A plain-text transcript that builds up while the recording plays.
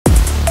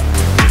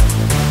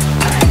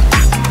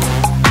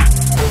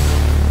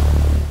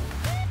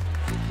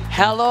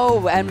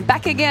Hello, and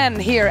back again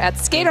here at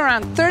Skate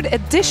Around 3rd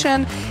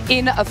edition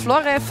in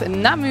full-WF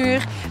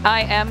Namur.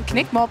 I am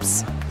Knick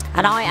Mops.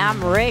 And I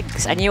am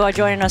Riggs, and you are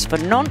joining us for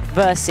Nantes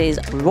versus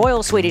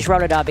Royal Swedish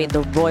roller derby,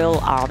 the Royal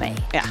Army.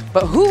 Yeah,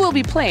 but who will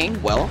be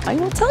playing? Well, I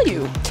will tell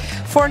you.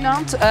 For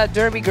Nantes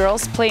Derby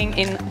girls playing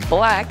in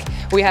black,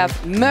 we have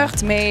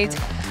Meurtmaid,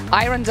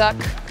 Iron Duck,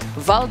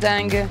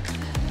 Valdingue,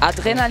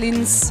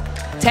 Adrenalines,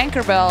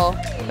 Tankerbell,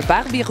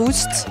 Barbie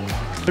Roest,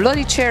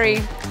 Bloody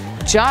Cherry,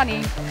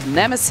 Johnny,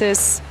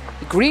 Nemesis,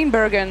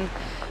 Greenbergen,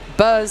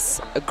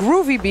 Buzz,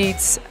 Groovy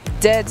Beats,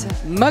 Dead,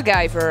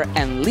 MacGyver,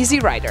 and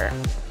Lizzie Ryder.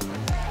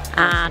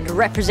 And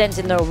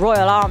representing the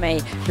Royal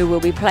Army, who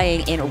will be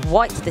playing in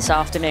white this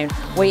afternoon,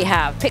 we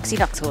have Pixie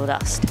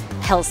Knuckledust,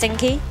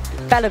 Helsinki,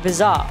 Bella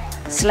Bizarre,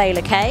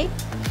 Slayla K,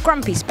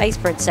 Grumpy Space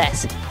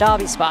Princess,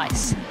 Darby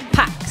Spice,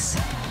 Pax,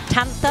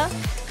 Tantha,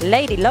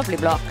 Lady Lovely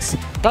Blocks,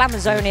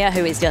 Glamazonia,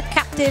 who is the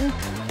captain,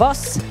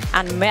 Boss,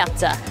 and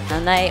Merta,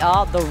 and they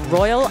are the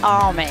Royal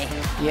Army.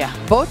 Yeah,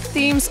 both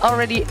teams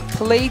already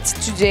played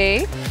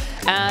today,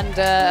 and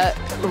the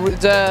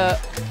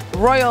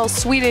Royal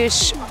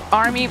Swedish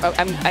Army,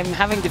 I'm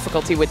having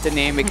difficulty with the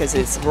name because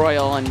it's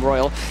Royal and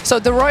Royal. So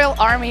the Royal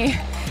Army,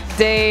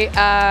 they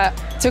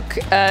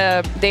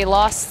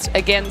lost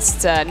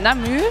against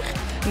Namur.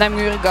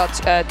 Namur got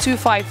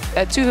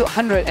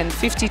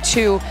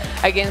 252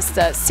 against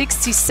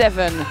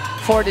 67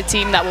 for the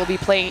team that will be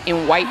playing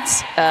in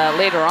white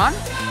later on.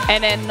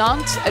 And then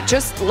Nantes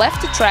just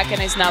left the track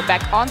and is now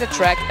back on the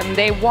track, and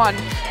they won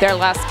their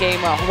last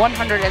game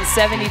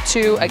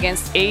 172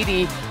 against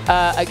 80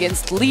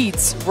 against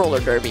Leeds roller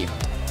derby.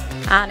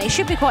 And it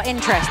should be quite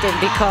interesting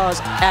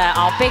because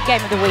our big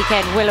game of the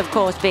weekend will, of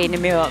course, be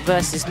Namur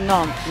versus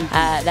Nantes.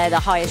 They're the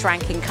highest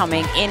ranking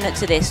coming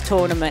into this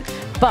tournament.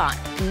 But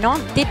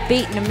Nantes did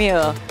beat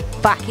Namur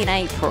back in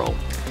April.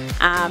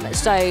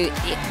 So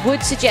it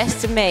would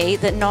suggest to me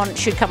that Nantes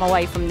should come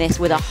away from this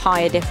with a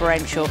higher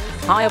differential,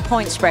 higher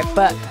point spread.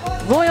 But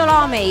Royal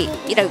Army,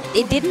 you know,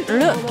 it didn't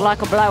look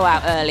like a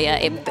blowout earlier.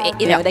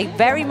 You know, they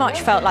very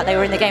much felt like they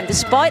were in the game.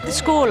 Despite the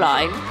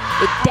scoreline,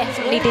 it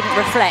definitely didn't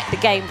reflect the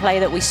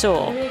gameplay that we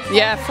saw.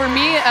 Yeah, for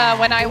me,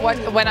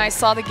 when I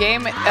saw the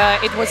game,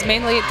 it was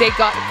mainly they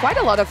got quite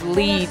a lot of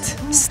lead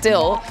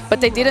still, but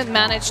they didn't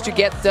manage to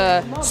get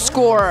the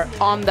score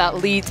on that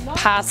lead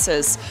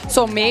passes.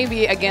 So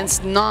maybe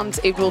against Nantes,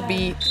 it will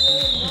be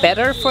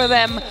better for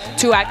them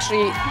to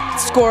actually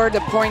score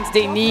the points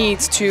they need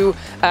to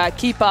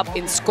keep up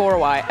in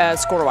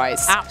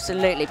score-wise.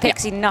 Absolutely.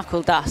 Pixie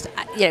Knuckledust,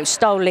 you know,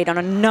 stole lead on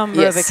a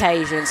number of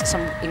occasions.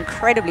 Some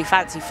incredibly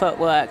fancy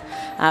footwork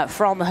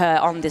from her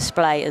on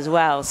display as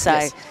well.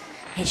 So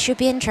it should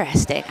be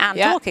interesting. And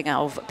talking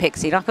of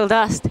Pixie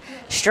Knuckledust,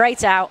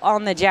 straight out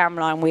on the jam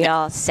line, we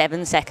are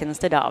 7 seconds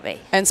to derby.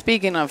 And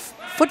speaking of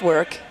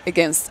footwork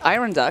against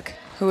Iron Duck,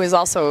 who is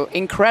also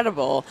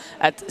incredible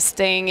at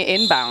staying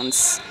in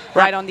bounds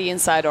right on the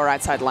inside or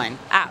outside line.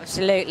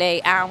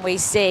 Absolutely, and we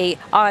see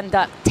Iron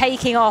Duck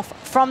taking off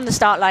from the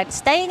start line,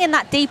 staying in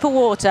that deeper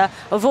water,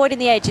 avoiding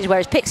the edges,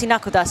 whereas Pixie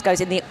Knuckledust goes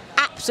in the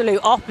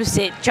absolute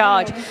opposite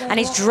charge and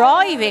is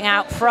driving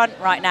out front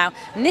right now.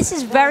 And this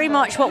is very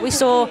much what we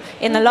saw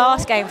in the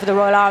last game for the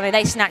Royal Army.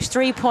 They snatched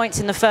 3 points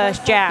in the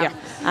first jam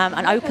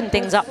and opened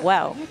things up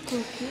well.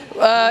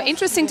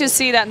 Interesting to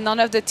see that none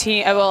of the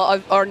team,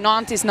 or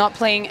Nantes is not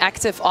playing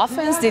active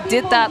offense. They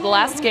did that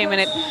last game, and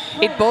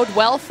it bode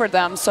well for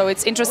them. So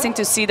it's interesting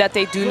to see that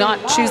they do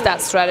not choose that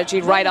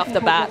strategy right off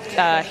the bat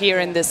here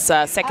in this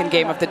second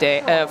game of the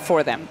day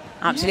for them.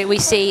 Absolutely, we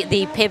see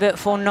the pivot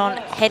for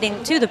Nantes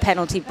heading to the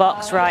penalty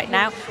box right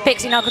now.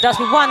 Pixie Knuckledust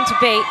with 1 to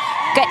beat,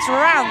 gets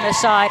around the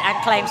side and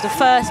claims the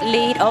first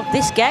lead of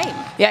this game.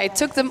 Yeah, it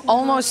took them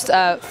almost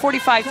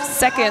 45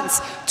 seconds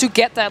to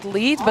get that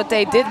lead, but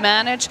they did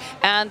manage,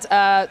 and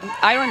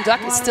Iron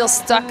Duck is still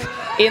stuck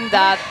in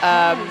that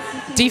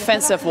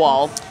defensive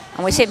wall.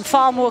 And we're seeing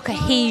far more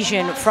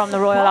cohesion from the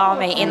Royal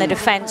Army in the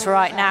defence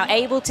right now,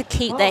 able to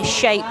keep their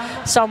shape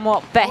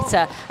somewhat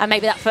better. And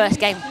maybe that first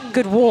game,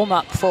 good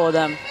warm-up for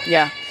them.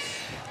 Yeah.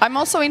 I'm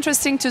also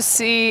interested to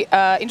see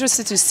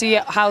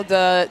how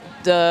the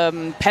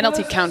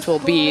penalty count will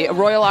be.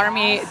 Royal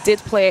Army did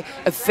play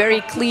a very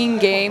clean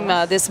game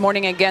this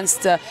morning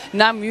against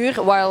Namur,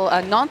 while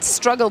Nantes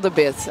struggled a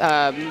bit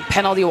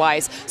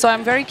penalty-wise. So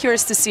I'm very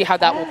curious to see how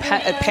that will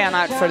pan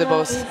out for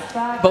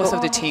both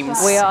of the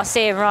teams. We are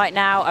seeing right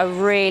now a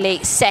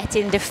really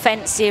set-in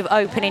defensive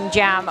opening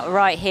jam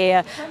right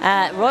here.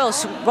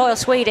 Royal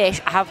Swedish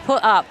have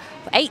put up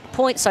 8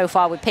 points so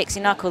far with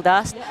Pixie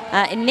Knuckledust.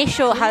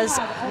 Initial has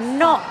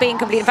not been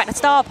completed. In fact, the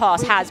star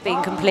pass has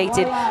been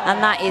completed,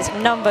 and that is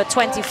number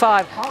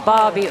 25.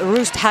 Barbie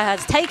Roest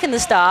has taken the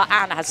star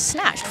and has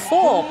snatched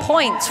 4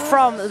 points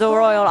from the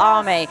Royal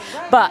Army.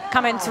 But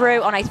coming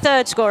through on a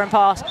third scoring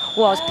pass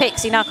was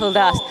Pixie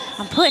Knuckledust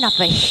and putting up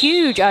a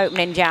huge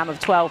opening jam of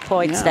 12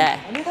 points there.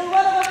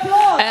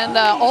 And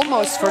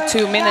almost for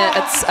 2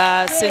 minutes,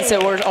 since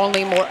there were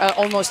only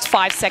almost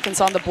 5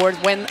 seconds on the board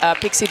when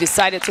Pixie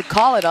decided to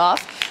call it off.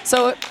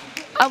 So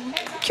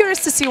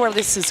curious to see where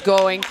this is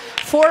going.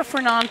 4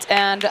 for Nantes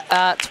and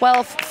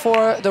 12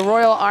 for the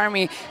Royal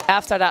Army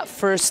after that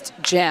first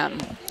jam.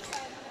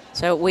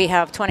 So we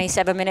have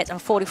 27 minutes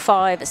and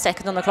 45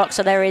 seconds on the clock,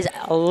 so there is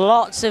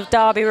lots of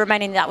derby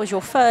remaining. That was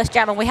your first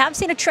jam, and we have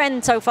seen a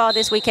trend so far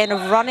this weekend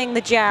of running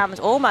the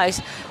jams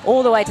almost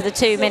all the way to the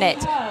 2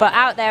 minutes. But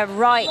out there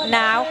right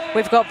now,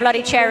 we've got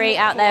Bloody Cherry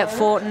out there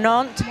for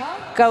Nantes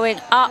going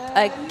up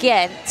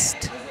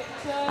against,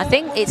 I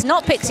think it's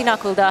not Pixie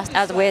Knuckle Dust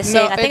as we're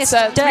seeing. No, I think it's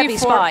Derby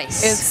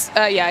Spice. It's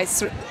yeah,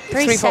 it's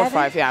 3, 4,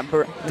 5.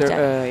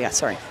 Yeah, yeah.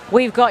 Sorry.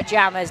 We've got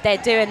jammers. They're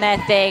doing their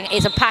thing.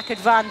 It's a pack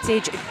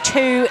advantage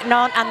to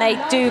Nantes, and they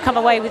do come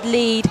away with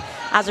lead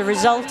as a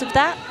result of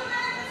that.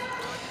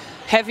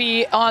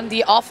 Heavy on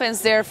the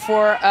offense there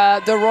for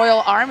the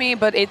Royal Army,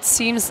 but it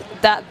seems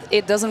that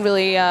it doesn't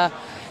really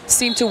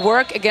seem to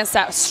work against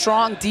that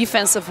strong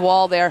defensive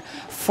wall there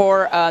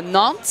for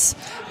Nantes.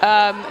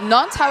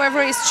 Nantes,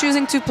 however, is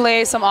choosing to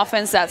play some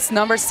offense that's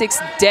number 6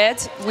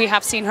 Dead. We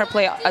have seen her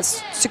play a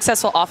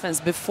successful offense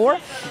before,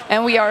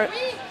 and we are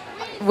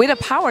with a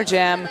power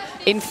jam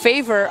in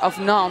favor of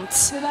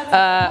Nantes,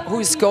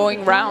 who's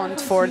going round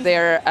for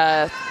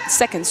their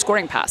second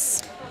scoring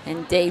pass.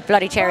 Indeed,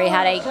 Bloody Cherry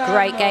had a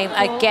great game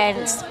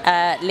against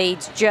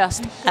Leeds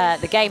just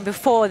the game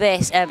before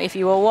this. If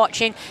you were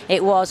watching,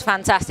 it was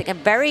fantastic and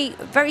very,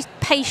 very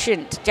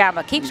patient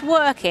jammer. Keeps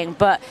working,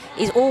 but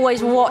is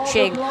always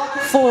watching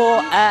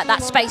for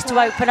that space to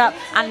open up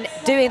and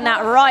doing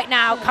that right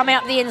now, coming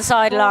up the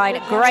inside line.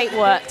 Great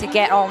work to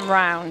get on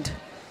round.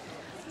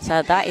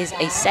 So that is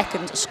a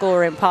second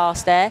scoring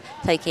pass there,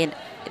 taking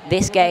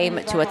this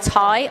game to a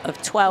tie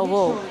of 12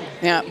 all.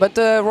 Yeah, but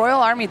the Royal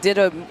Army did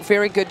a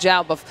very good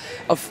job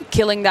of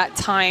killing that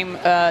time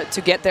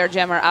to get their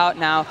jammer out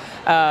now.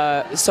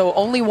 So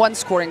only 1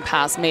 scoring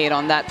pass made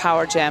on that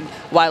power jam,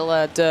 while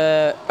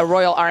the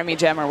Royal Army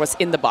jammer was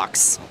in the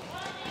box.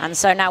 And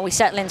so now we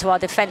settle into our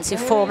defensive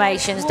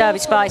formations. Derby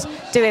Spice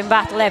doing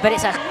battle there, but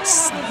it's a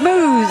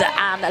smooth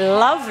and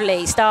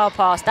lovely star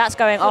pass. That's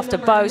going off to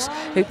Bose,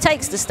 who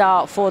takes the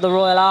start for the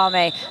Royal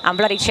Army. And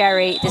Bloody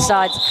Cherry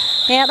decides,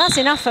 yeah, that's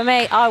enough for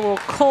me. I will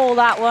call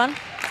that one.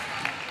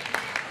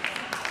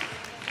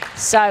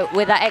 So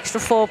with that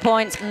extra 4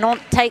 points,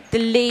 Nantes take the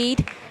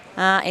lead.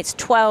 It's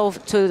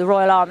 12 to the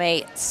Royal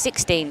Army,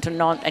 16 to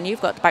Nantes, and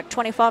you've got about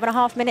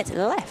 25.5 minutes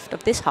left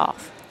of this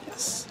half.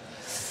 Yes.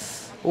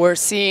 We're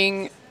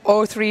seeing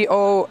 030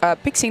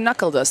 Pixie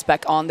Knuckle Dust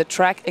back on the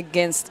track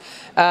against,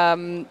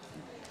 I'm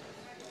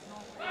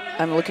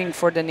looking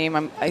for the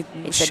name.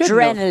 It's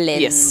Adrenalines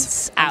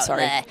yes, out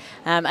there.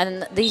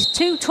 And these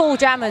 2 tall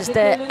jammers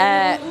that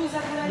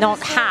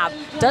Nantes have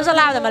does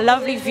allow them a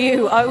lovely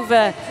view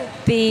over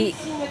the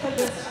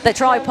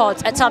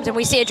tripods at times, and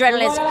we see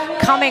Adrenalines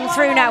coming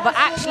through now, but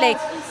actually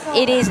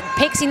it is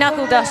Pixie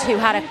Knuckle Dust who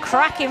had a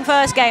cracking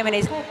first game and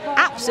is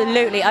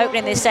absolutely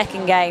opening this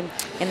second game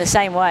in the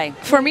same way.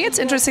 For me, it's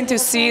interesting to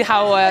see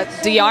how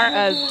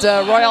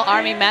the Royal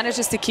Army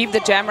manages to keep the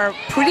jammer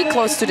pretty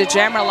close to the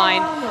jammer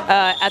line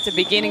at the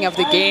beginning of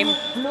the game,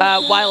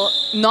 while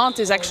Nantes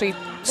is actually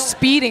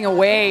speeding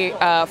away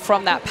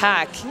from that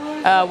pack,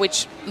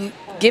 which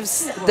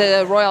gives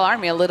the Royal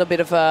Army a little bit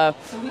of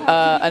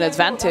an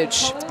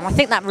advantage. I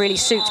think that really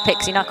suits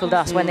Pixie Knuckle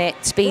Dust when it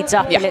speeds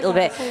up a little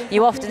bit.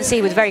 You often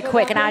see with very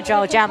quick and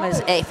agile jammers,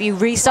 if you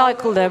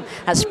recycle them,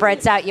 that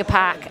spreads out your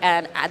pack,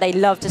 and they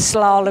love to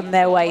slalom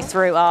their way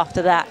through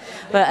after that.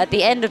 But at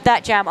the end of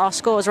that jam, our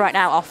scores right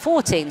now are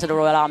 14 to the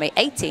Royal Army,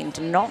 18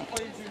 to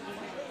Nantes.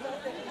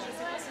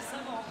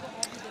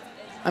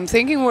 I'm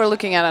thinking we're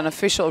looking at an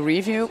official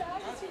review.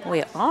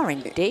 We are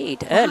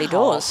indeed. Early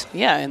doors.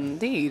 Yeah,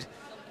 indeed.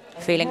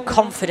 Feeling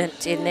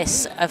confident in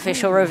this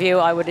official review,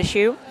 I would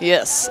assume.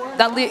 Yes,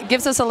 that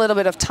gives us a little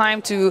bit of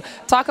time to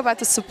talk about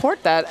the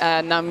support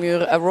that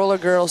Namur Roller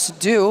Girls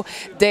do.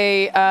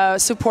 They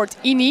support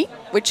INI,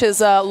 which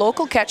is a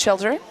local cat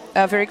shelter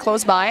very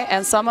close by,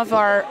 and some of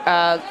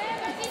our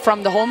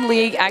from the home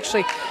league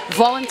actually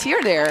volunteer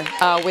there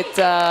with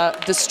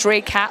the stray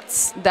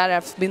cats that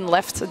have been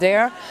left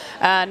there.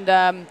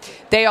 And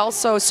they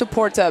also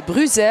support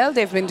Bruxelles.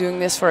 They've been doing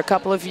this for a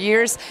couple of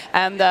years.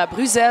 And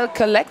Bruxelles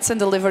collects and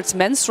delivers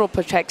menstrual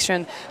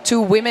protection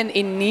to women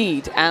in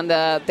need. And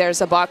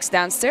there's a box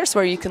downstairs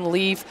where you can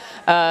leave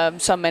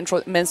some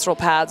menstrual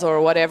pads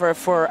or whatever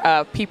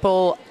for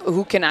people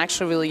who can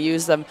actually really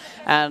use them.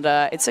 And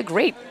it's a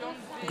great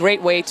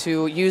way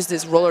to use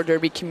this roller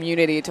derby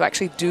community to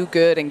actually do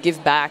good and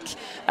give back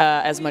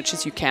as much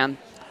as you can.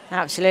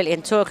 Absolutely,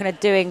 and talking of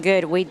doing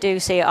good, we do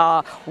see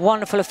our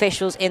wonderful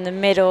officials in the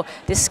middle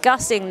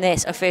discussing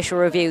this official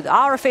review.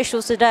 Our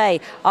officials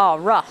today are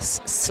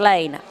Russ,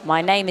 Slane,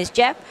 my name is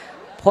Jeb,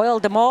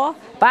 Poyle de Moor,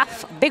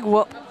 Bath, Big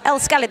Whoop, El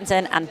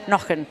Skellington and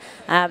Nochen.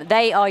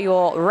 They are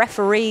your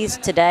referees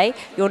today.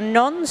 Your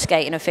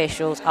non-skating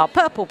officials are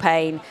Purple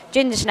Pain,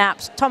 Ginger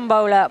Snaps,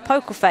 Tombola,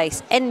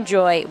 Pokerface,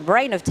 Enjoy,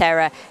 Brain of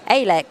Terror,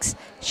 Alex,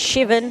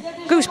 Shivan,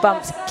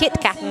 Goosebumps, Kit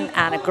Katten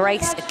and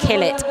Grace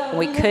Kill It.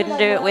 We couldn't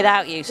do it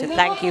without you, so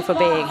thank you for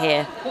being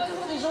here.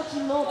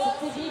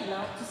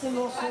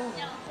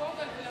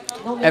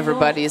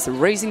 Everybody is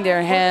raising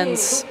their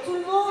hands.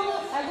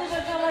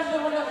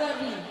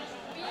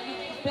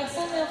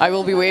 I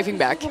will be waving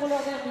back.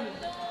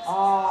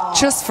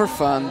 Just for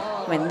fun.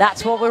 I mean,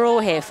 that's what we're all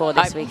here for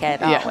this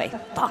weekend, aren't we?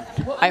 Fun.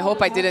 I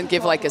hope I didn't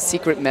give like a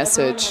secret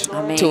message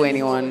to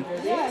anyone.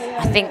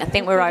 I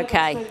think we're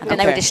okay. I think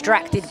they were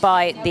distracted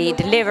by the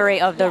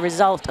delivery of the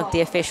result of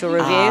the official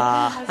review.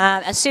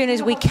 As soon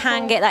as we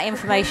can get that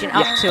information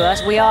up to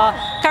us, we are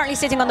currently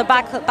sitting on the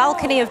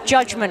balcony of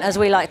judgment, as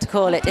we like to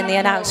call it in the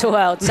announcer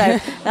world. So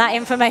that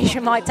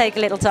information might take a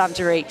little time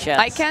to reach us.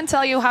 I can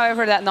tell you,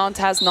 however, that Nantes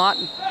has not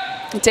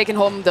taken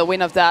home the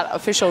win of that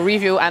official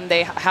review, and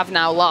they have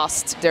now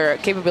lost their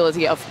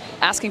capability of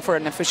asking for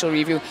an official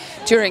review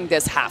during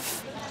this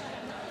half.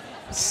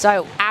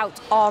 So out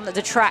on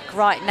the track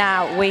right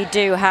now, we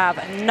do have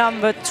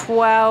number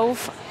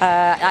 12,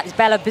 that is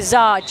Bella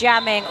Bizarre,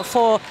 jamming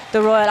for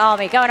the Royal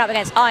Army, going up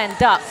against Iron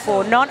Duck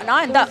for Nantes. And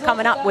Iron Duck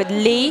coming up with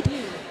lead,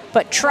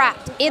 but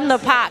trapped in the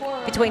pack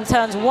between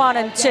turns 1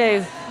 and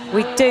 2.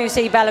 We do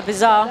see Bella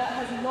Bizarre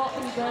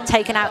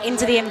taken out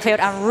into the infield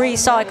and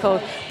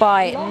recycled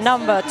by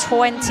number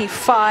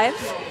 25.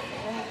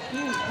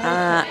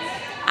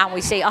 And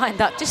we see Iron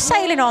Duck just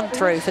sailing on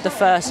through for the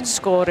first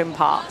scoring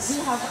pass.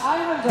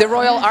 The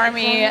Royal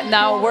Army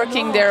now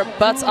working their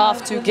butts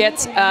off to get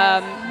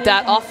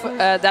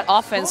that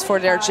offense for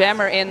their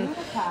jammer in.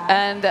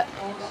 And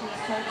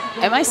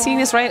am I seeing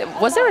this right?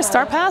 Was there a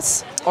star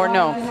pass or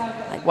no?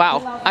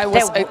 Wow, I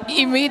was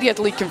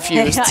immediately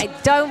confused. I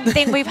don't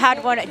think we've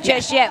had one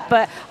just yet,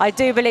 but I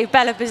do believe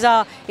Bella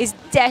Bizarre is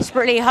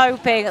desperately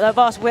hoping the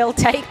boss will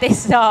take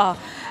this star.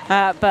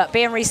 But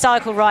being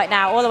recycled right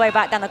now, all the way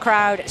back down the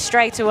crowd,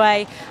 straight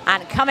away,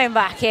 and coming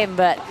back in.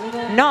 But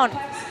Nantes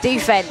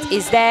defense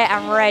is there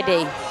and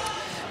ready.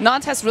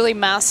 Nantes has really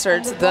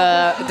mastered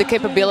the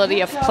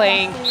capability of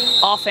playing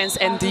offense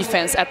and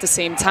defense at the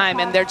same time,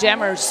 and their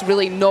jammers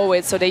really know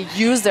it, so they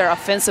use their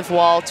offensive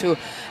wall to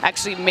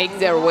actually make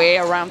their way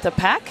around the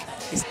pack.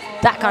 It's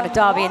that kind of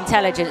derby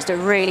intelligence that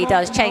really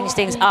does change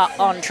things up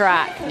on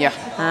track. Yeah.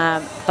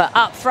 But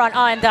up front,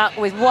 Iron Duck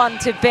with 1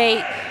 to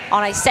beat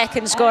on a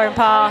second scoring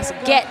pass,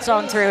 gets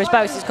on through as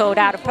both is called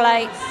out of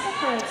play.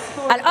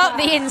 And up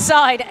the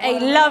inside, a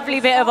lovely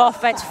bit of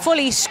offense,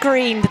 fully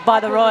screened by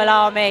the Royal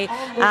Army,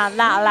 and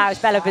that allows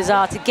Bella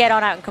Bizarre to get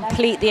on out and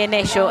complete the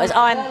initial as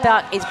Iron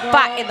Duck is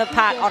back in the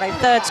pack on a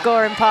third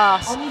scoring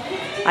pass.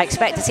 I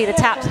expect to see the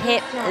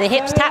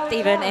hips tapped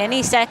even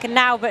any second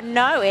now, but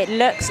no, it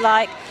looks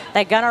like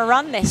they're going to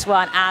run this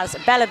one as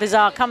Bella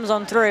Bizarre comes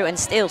on through and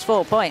steals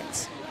 4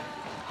 points.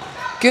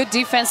 Good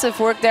defensive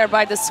work there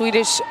by the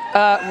Swedish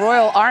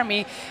Royal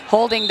Army,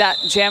 holding that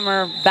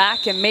jammer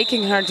back and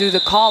making her do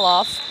the call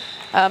off.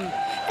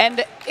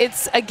 And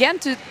it's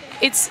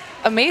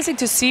amazing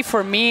to see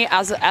for me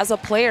as a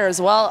player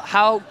as well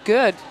how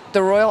good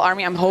the Royal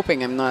Army, I'm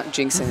hoping I'm not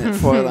jinxing it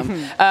for them,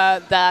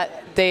 that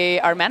they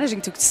are managing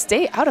to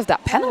stay out of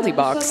that penalty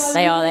box.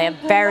 They are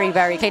very,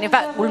 very clean. In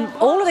fact,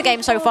 all of the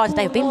games so far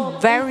today have been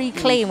very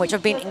clean, which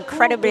I've been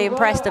incredibly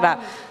impressed about.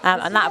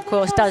 And that, of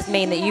course, does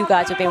mean that you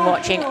guys have been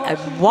watching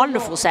a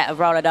wonderful set of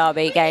roller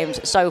derby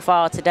games so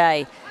far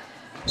today.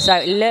 So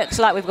it looks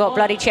like we've got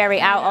Bloody Cherry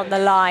out on the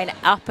line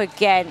up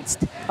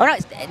against... Oh, no,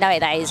 no,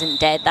 that isn't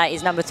dead. That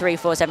is number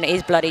 347. It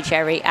is Bloody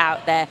Cherry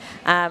out there.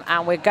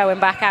 And we're going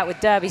back out with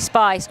Derby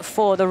Spice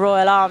for the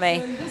Royal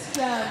Army.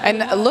 And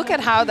look at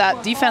how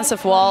that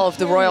defensive wall of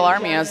the Royal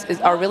Army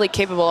are really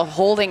capable of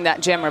holding that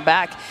jammer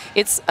back.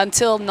 It's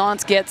until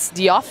Nantes gets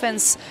the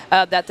offense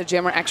that the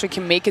jammer actually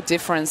can make a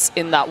difference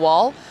in that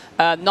wall.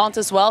 Nantes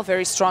as well,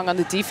 very strong on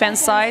the defense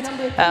side.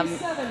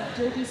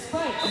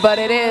 But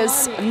it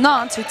is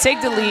Nantes who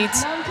take the lead.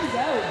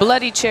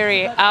 Bloody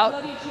Cherry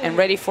out and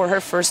ready for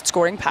her first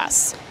scoring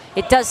pass.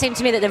 It does seem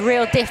to me that the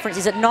real difference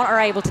is that Nantes are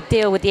able to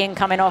deal with the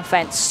incoming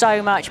offense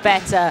so much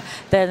better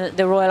than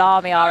the Royal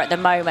Army are at the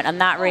moment,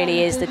 and that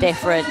really is the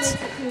difference.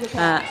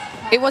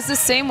 It was the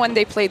same when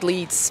they played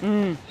Leeds.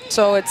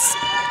 So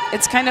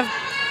it's kind of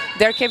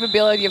their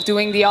capability of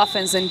doing the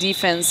offense and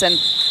defense and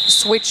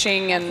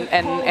switching and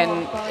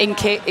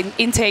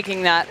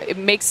intaking that, it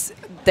makes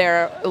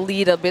their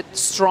lead a bit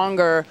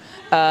stronger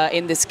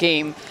in this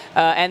game,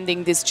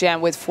 ending this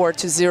jam with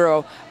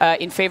 4-0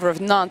 in favor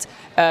of Nantes.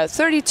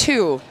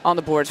 32 on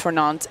the board for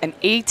Nantes and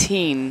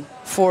 18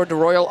 for the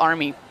Royal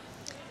Army.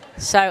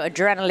 So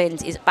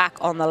Adrenaline is back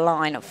on the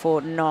line for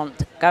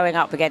Nantes, going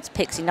up against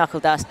Pixie Knuckle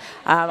Dust.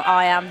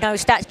 I am no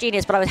stats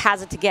genius, but I would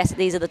hazard to guess that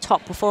these are the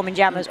top performing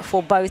jammers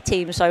for both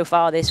teams so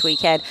far this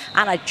weekend,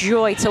 and a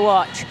joy to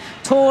watch.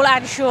 Tall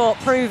and short,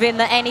 proving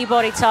that any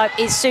body type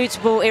is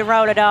suitable in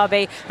roller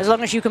derby. As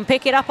long as you can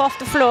pick it up off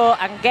the floor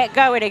and get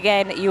going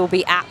again, you'll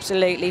be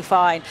absolutely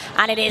fine.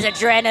 And it is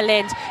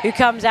Adrenaline who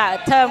comes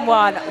out at turn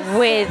 1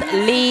 with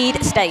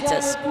lead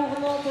status.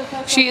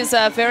 She is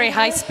a very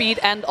high speed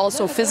and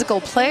also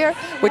physical player,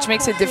 which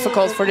makes it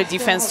difficult for the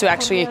defense to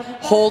actually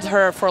hold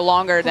her for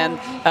longer than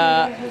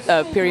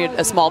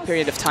a small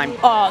period of time.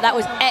 Oh, that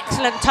was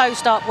excellent toe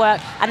stop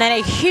work, and then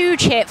a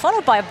huge hit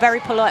followed by a very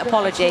polite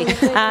apology.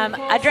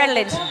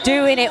 Adrenaline's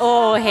doing it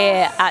all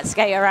here at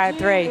skater round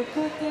 3.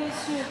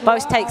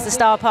 Bose takes the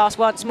star pass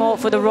once more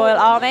for the Royal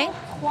Army,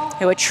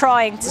 who are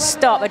trying to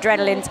stop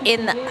Adrenaline's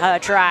in her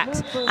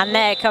tracks. And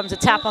there comes a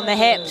tap on the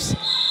hips.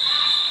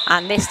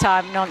 And this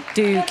time, Nantes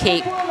do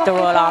keep the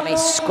Royal Army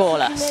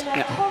scoreless.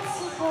 Yeah.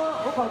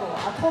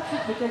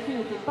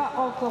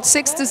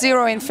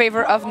 6-0 in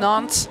favor of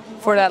Nantes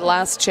for that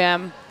last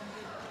jam.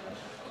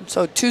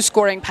 So 2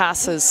 scoring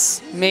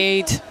passes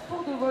made.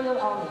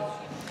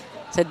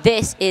 So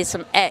this is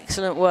some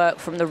excellent work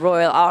from the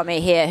Royal Army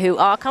here, who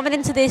are coming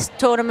into this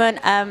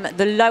tournament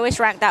the lowest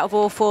ranked out of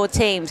all 4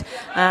 teams.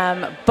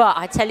 But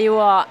I tell you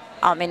what,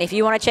 I mean, if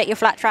you want to check your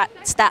flat track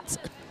stats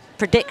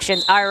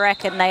predictions, I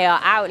reckon they are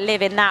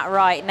outliving that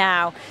right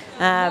now.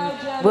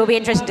 Will be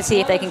interesting to see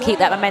if they can keep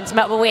that momentum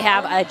up. But we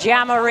have a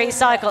jammer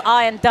recycle.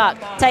 Iron Duck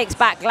takes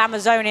back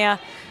Glamazonia,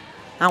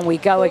 and we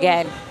go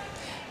again.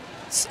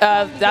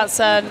 That's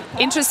an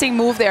interesting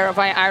move there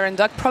by Iron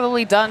Duck,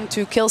 probably done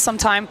to kill some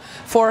time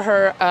for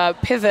her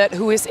pivot,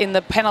 who is in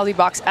the penalty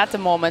box at the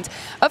moment.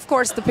 Of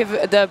course,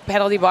 the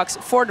penalty box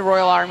for the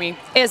Royal Army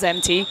is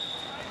empty.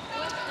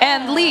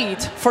 And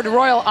lead for the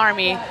Royal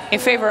Army in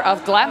favor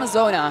of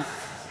Glamazonia.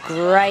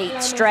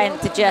 Great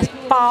strength to just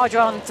barge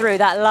on through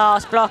that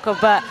last blocker,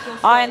 but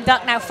Iron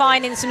Duck now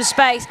finding some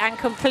space and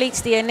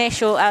completes the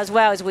initial, as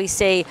well as we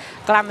see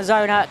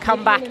Glamazonia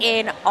come back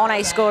in on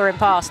a scoring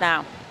pass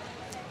now.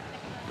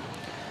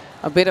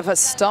 A bit of a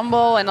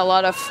stumble and a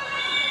lot of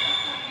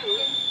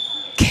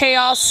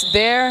chaos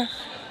there.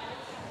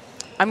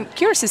 I'm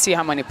curious to see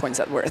how many points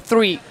that were.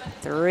 3.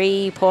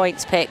 3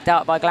 points picked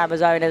up by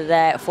Glamazonia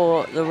there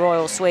for the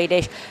Royal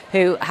Swedish,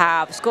 who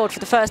have scored for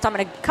the first time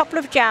in a couple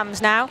of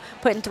jams now,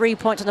 putting 3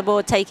 points on the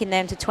board, taking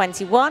them to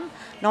 21.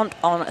 Nantes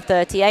on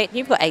 38.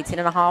 You've got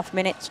 18.5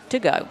 minutes to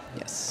go.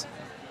 Yes.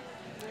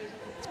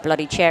 It's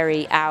Bloody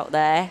Cherry out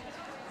there.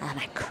 And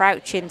a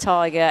crouching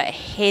tiger,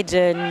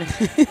 hidden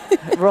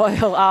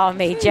Royal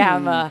Army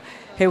jammer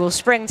who will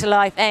spring to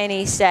life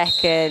any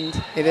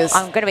second. It is.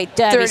 I'm going to be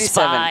Derby 37,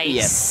 Spice.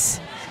 yes.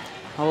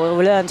 We'll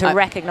learn to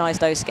recognize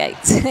those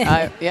skates.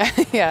 Yeah.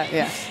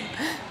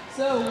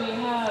 So we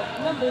have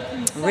number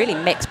 3. Really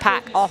mixed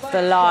pack off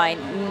the line.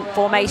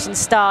 Formation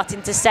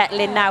starting to settle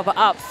in now, but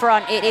up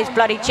front it is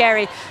Bloody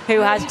Cherry who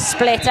has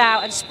split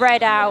out and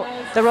spread out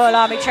the Royal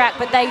Army track,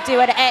 but they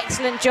do an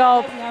excellent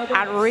job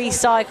at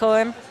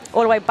recycling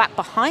all the way back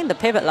behind the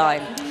pivot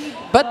line.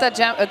 But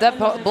that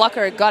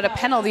blocker got a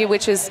penalty,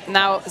 which is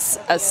now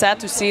sad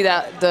to see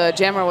that the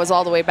jammer was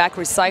all the way back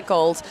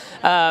recycled.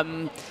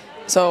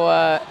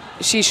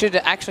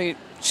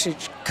 She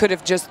could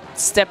have just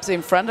stepped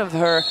in front of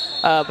her,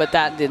 but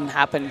that didn't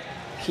happen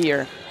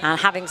here. And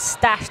having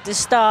stashed the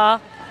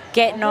star,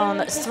 getting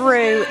on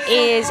through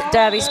is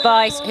Derby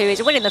Spice, who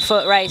is winning the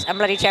foot race, and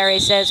Bloody Cherry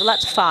says, well,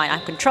 that's fine, I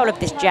have control of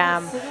this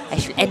jam, I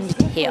should end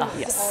it here.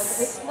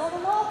 Yes. It's not a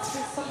lot, it's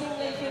something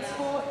they can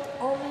score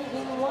only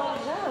in 1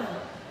 jam.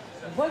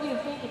 What do you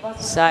think about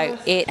this? So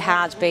it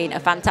has been a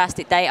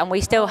fantastic day, and we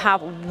still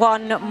have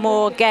 1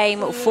 more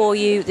game for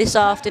you this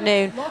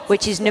afternoon,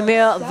 which is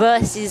Namur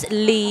versus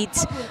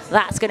Leeds.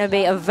 That's going to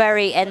be a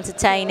very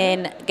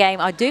entertaining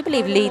game. I do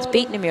believe Leeds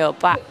beat Namur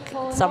back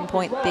at some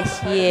point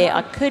this year.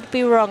 I could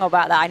be wrong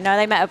about that. I know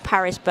they met at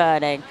Paris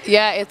Burning.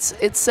 Yeah, it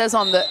says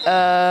on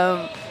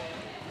the...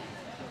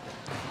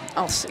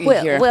 I'll see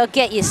here. We'll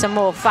get you some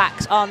more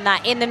facts on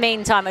that. In the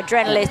meantime,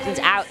 Adrenaline's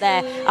out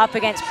there up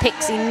against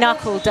Pixie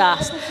Knuckle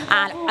Dust,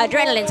 and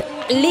Adrenaline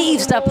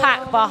leaves the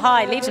pack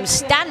behind, leaves them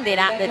standing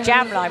at the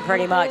jam line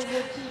pretty much,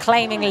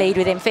 claiming lead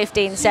within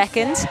 15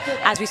 seconds.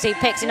 As we see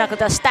Pixie Knuckle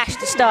Dust stash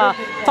the star,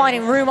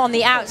 finding room on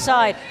the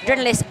outside.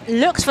 Adrenaline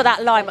looks for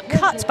that line, but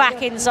cuts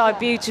back inside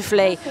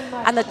beautifully.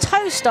 And the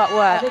toe stop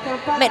work,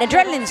 I mean,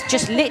 Adrenaline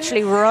just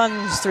literally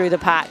runs through the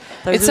pack.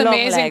 It's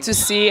amazing to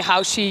see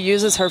how she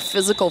uses her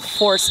physical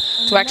force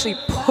to actually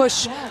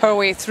push her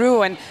way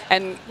through, and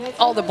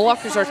all the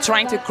blockers are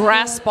trying to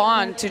grasp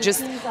on to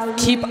just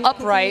keep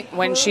upright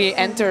when she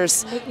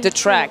enters the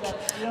track.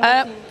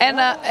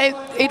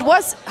 It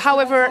was,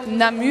 however,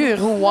 Namur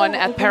who won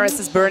at Paris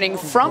is Burning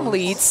from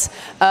Leeds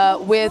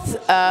with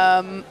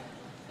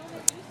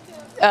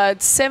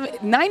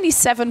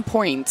 97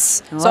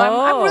 points. So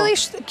I'm really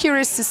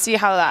curious to see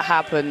how that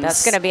happens.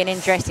 That's going to be an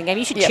interesting game.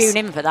 You should tune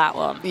in for that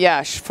one.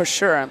 Yeah, for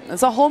sure.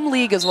 It's a home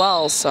league as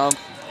well, so...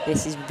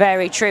 This is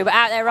very true. But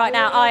out there right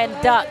now, Iron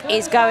Duck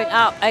is going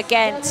up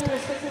against,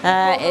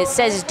 it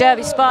says it's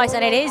Derby Spice,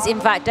 and it is,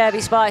 in fact,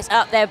 Derby Spice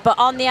up there. But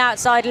on the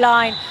outside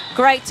line,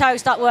 great toe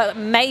start work,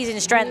 amazing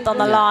strength on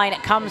the line.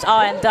 It comes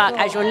Iron Duck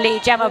as your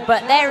lead jammer.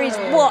 But there is,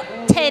 what,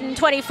 10,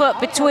 20 foot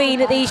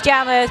between these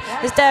jammers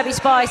as Derby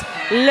Spice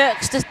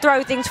looks to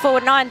throw things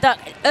forward. And Iron Duck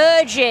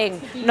urging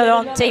the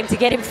Nantes team to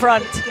get in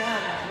front.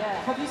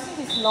 Have you seen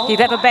this If you've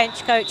ever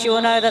bench coached, you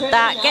will know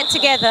that get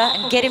together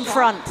and get in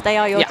front. They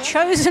are your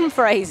chosen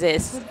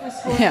phrases.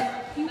 Yeah.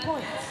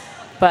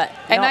 But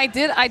I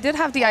did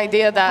have the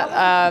idea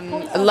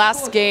that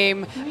last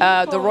game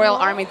the Royal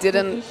Army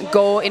didn't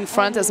go in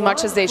front as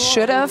much as they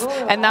should have,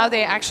 and now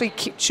they actually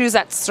choose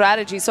that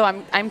strategy. So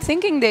I'm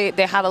thinking they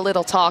had a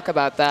little talk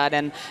about that,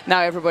 and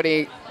now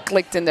everybody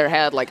clicked in their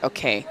head like,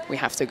 okay, we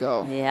have to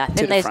go. Yeah, I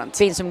think there's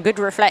been some good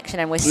reflection,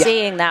 and we're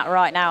seeing that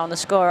right now on the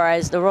score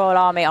as the Royal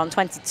Army on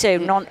 22,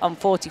 Nantes on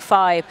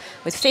 45,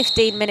 with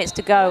 15 minutes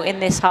to go in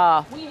this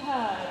half.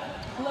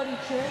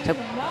 So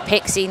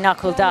Pixie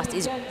Knuckle Dust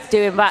is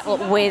doing battle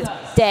with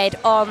Dead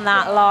on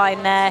that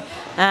line there,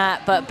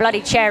 but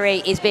Bloody Cherry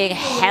is being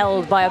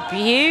held by a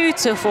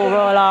beautiful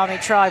Royal Army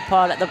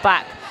tripod at the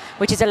back,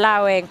 which is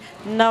allowing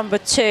number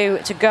 2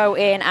 to go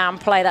in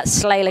and play that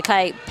Slayer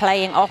Clay,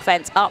 playing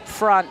offense up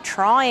front,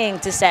 trying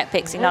to set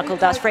Pixie Knuckle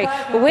Dust free.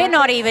 But we're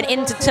not even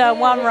into turn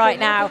 1 right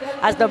now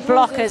as the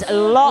blockers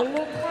lock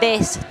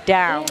this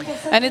down.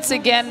 And it's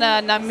again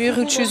Namur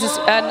who chooses,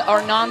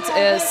 or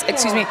Nantes,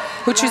 excuse me,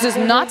 who chooses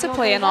not to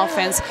play an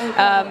offense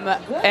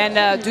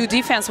and do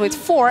defense with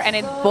 4, and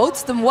it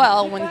bodes them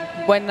well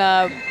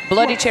when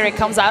Bloody Cherry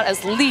comes out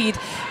as lead,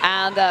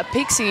 and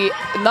Pixie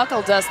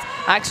Knuckle Dust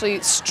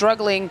actually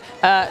struggling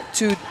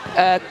to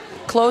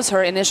close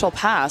her initial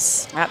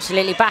pass.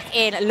 Absolutely. Back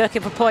in,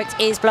 looking for points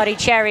is Bloody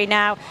Cherry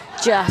now,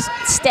 just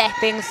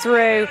stepping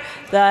through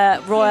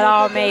the Royal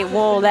Army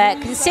wall there.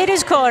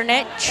 Considers cornering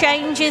it,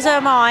 changes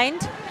her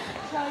mind,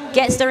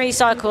 gets the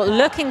recycle,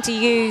 looking to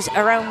use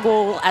her own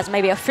wall as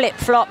maybe a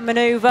flip-flop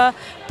maneuver,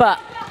 but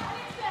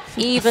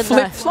even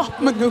flip-flop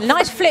maneuver.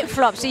 Nice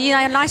flip-flop, so you know,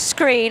 a nice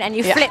screen, and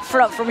you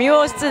flip-flop from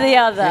yours to the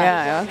other.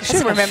 Yeah, I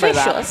should remember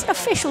that. It's an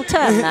official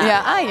term,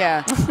 that.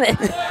 Yeah.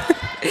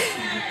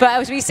 But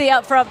as we see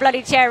up front,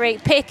 Bloody Cherry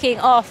picking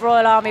off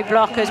Royal Army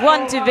blockers.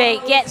 1 to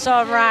beat, gets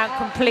on round,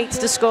 completes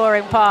the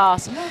scoring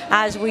pass.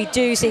 As we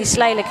do see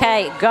Slayer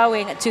K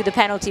going to the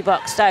penalty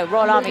box. So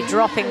Royal Army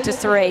dropping to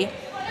 3.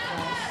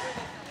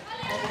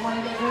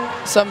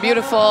 Some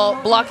beautiful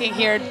blocking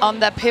here on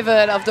that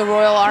pivot of the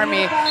Royal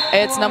Army.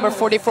 It's number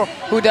 44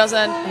 who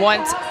doesn't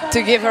want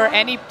to give her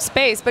any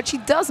space, but she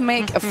does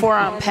make a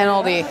forearm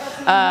penalty,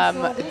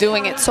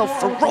 doing it so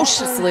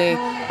ferociously.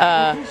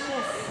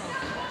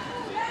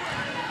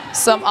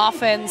 Some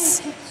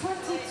offense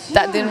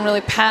that didn't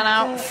really pan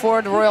out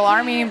for the Royal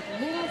Army.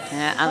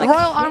 Yeah, and the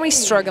Royal Army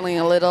struggling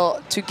a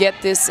little to get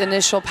this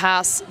initial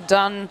pass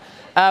done,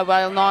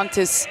 while Nantes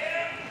is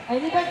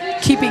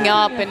keeping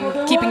up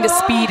and keeping the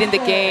speed in the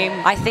game.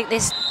 I think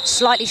this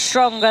slightly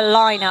stronger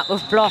lineup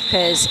of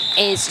blockers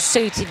is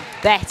suited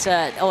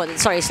better, or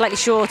sorry, slightly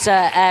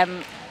shorter,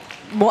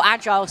 more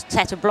agile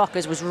set of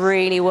blockers was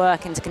really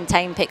working to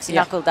contain Pixie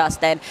Knuckle Dust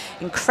then.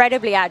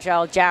 Incredibly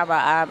agile jammer,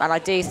 and I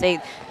do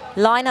think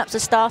lineups are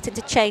starting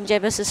to change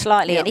ever so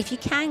slightly, and if you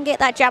can get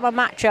that jammer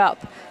matchup,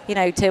 you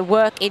know, to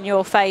work in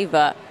your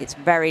favour, it's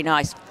very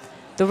nice.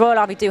 The Royal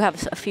Army do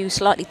have a few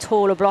slightly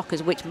taller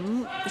blockers, which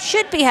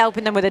should be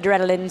helping them with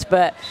Adrenaline's,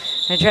 but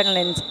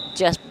Adrenaline's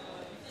just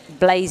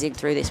blazing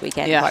through this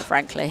weekend, quite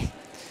frankly.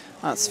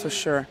 That's for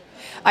sure.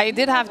 I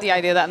did have the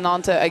idea that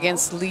Nantes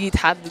against Leeds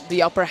had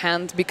the upper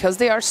hand because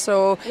they are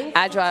so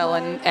agile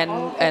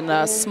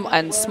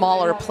and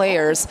smaller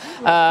players,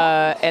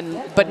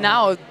 but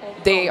now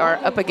they are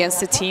up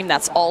against a team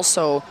that's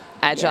also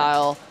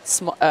agile,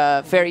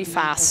 very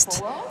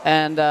fast,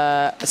 and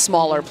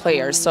smaller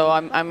players. So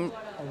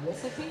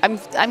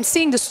I'm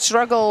seeing the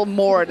struggle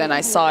more than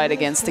I saw it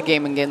against the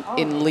game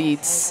in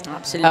Leeds.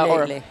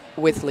 Absolutely.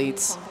 Or with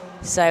Leeds.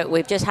 So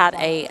we've just had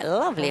a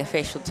lovely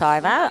official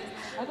timeout.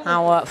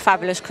 Our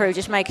fabulous crew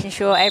just making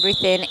sure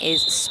everything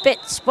is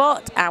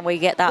spot, and we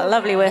get that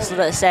lovely whistle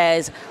that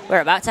says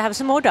we're about to have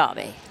some more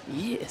derby.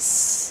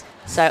 Yes.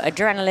 So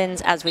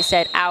Adrenaline's, as we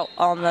said, out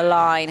on the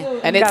line.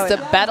 And it's the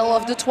battle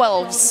of the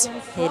 12s.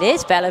 It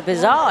is. Bella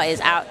Bizarre is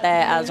out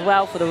there as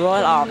well for the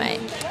Royal Army.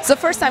 It's the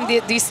first time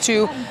these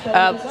two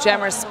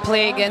jammers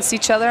play against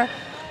each other.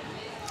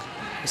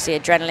 You see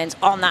Adrenaline's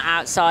on that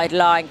outside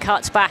line,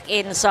 cuts back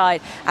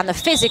inside, and the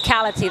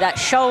physicality, that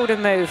shoulder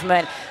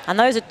movement, and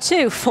those are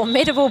 2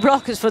 formidable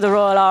blockers for the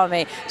Royal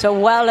Army. So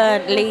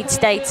well-earned lead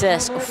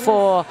status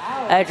for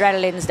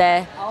Adrenaline's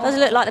there. Does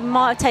look like they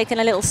might have taken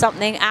a little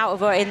something out of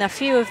her in a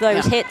few of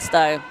those hits,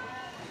 though.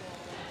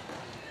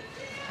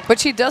 But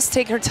she does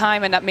take her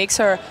time, and that makes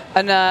her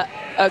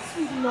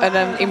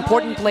an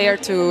important player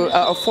to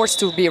a force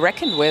to be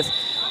reckoned with.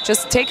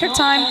 Just take her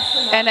time,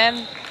 and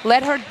then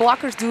let her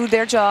blockers do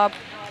their job.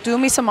 Do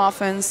me some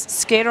offense,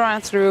 skate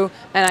around through,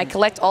 and I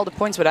collect all the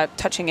points without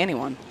touching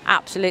anyone.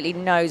 Absolutely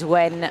knows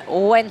when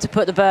to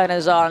put the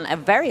burners on. A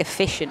very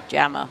efficient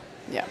jammer.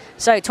 Yeah.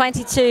 So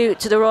 22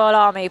 to the Royal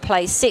Army,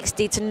 plays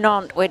 60 to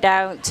Nantes. We're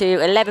down to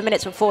 11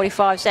 minutes and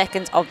 45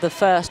 seconds of the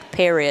first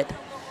period.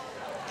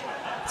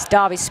 It's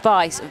Derby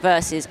Spice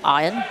versus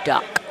Iron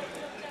Duck.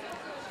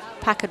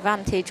 Pack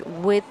advantage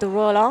with the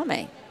Royal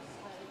Army.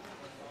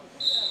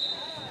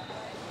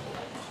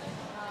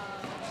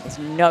 There's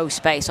no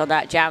space on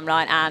that jam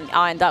line, and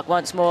Iron Duck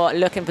once more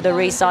looking for the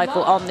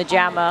recycle on the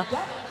jammer.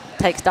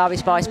 takes Derby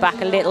Spice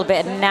back a little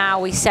bit, and now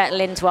we settle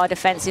into our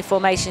defensive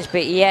formations.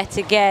 But yet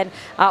again,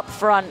 up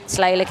front,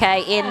 Slayla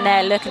Kay in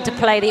there looking to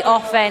play the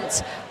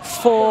offense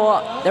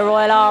for the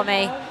Royal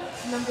Army.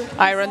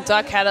 Iron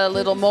Duck had a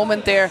little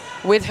moment there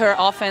with her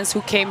offense,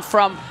 who came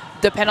from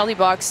the penalty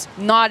box,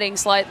 nodding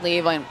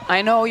slightly, like,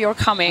 I know you're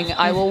coming,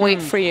 I will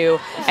wait for you.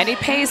 And it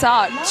pays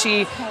out.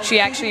 She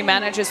actually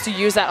manages to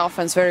use that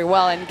offense very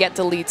well and get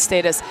the lead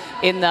status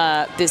in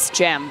this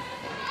jam.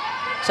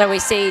 So we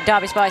see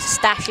Derby Spice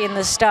stashing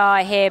the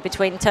star here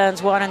between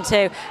turns 1 and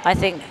 2. I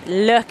think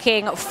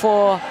looking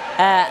for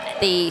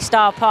the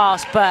star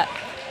pass, but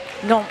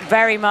not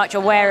very much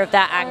aware of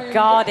that, and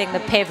guarding the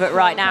pivot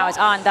right now as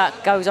Iron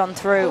Duck goes on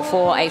through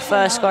for a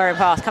first scoring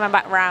pass. Coming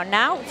back round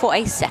now for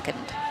a second.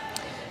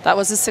 That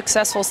was a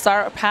successful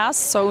start pass,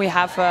 so we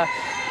have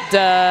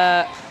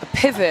the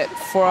pivot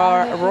for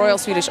our Royal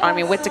Swedish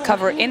Army with the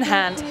cover in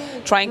hand,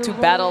 trying to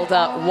battle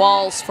the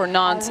walls for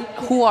Nantes,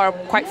 who are,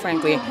 quite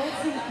frankly,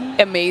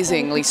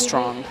 amazingly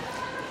strong.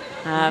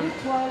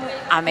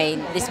 I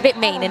mean, it's a bit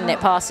mean, isn't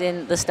it,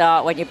 passing the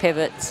start when your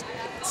pivot's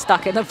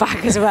stuck in the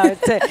back as well. It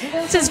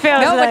just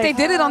feels no, like but they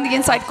did it on the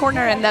inside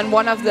corner, and then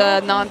one of the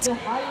Nantes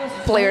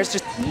players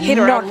just hit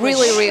her out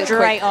really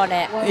straight quick. on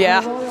it. Yeah.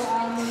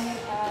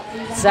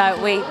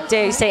 So we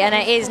do see, and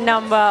it is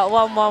number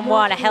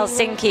 111,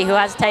 Helsinki, who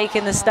has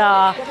taken the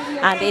star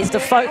and is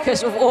the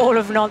focus of all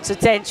of Nantes'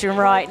 attention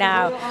right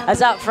now,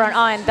 as up front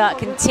Iron Duck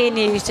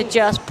continues to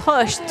just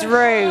push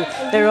through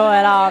the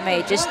Royal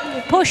Army, just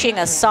pushing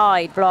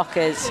aside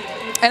blockers.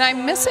 And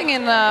I'm missing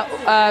in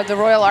the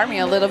Royal Army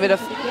a little bit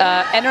of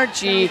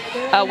energy,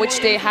 which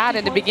they had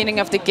in the beginning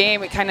of the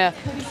game. It kind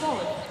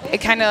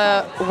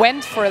of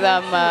went for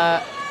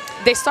them.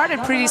 They started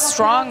pretty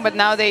strong, but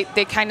now they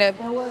kind of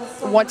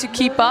want to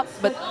keep up,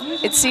 but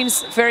it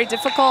seems very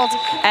difficult.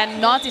 And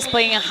Nantes is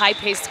playing a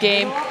high-paced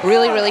game,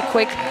 really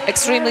quick,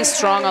 extremely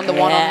strong on the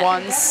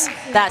one-on-ones.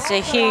 That's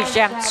a huge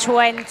jam.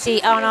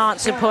 20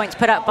 unanswered points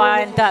put up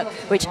by Iron Duck,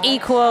 which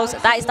equals,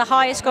 that is the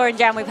highest scoring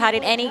jam we've had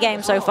in any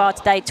game so far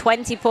today.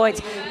 20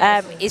 points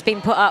is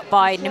being put up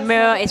by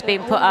Namur, it's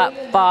been put up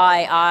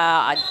by,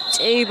 I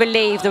do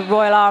believe the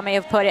Royal Army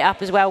have put it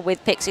up as well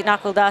with Pixie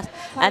Knuckle Dust,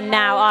 and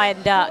now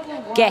Iron Duck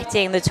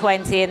getting the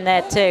 20 in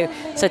there too.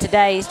 So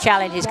today's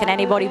challenge is, can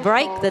anybody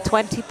break the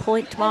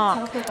 20-point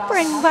mark?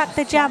 Bring back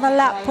the jam a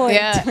lap point.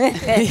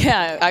 Yeah,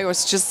 yeah, I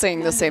was just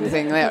saying the same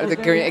thing there, the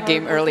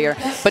game earlier.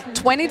 But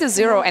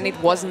 20-0, and it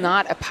was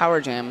not a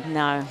power jam.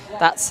 No.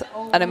 That's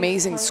an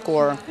amazing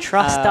score.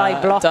 Trust thy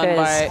blockers. Done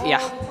by, yeah,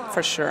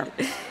 for sure.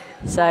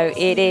 So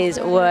it is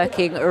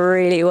working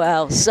really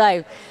well.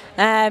 So,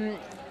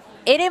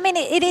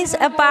 it is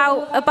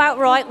about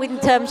right in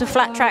terms of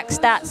flat track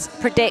stats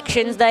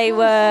predictions. They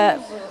were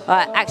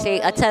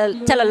actually, I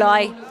tell a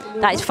lie.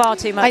 That is far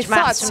too much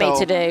maths for me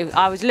to do.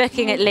 I was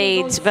looking at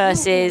Leeds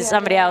versus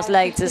somebody else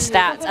later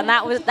stats, and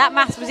that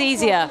maths was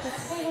easier.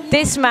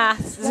 This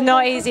math is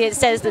not easy. It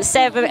says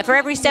that for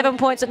every 7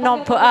 points that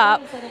Nantes put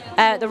up,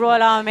 the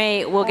Royal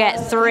Army will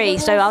get 3.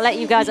 So I'll let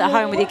you guys at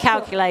home with your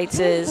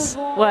calculators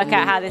work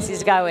out how this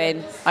is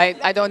going.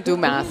 I don't do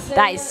math.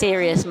 That is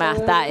serious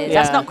math. That is.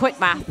 Yeah. That's not quick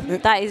math.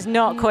 That is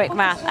not quick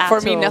math at all.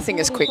 For me, nothing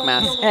is quick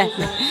math.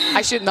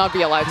 I should not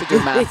be allowed to do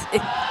math.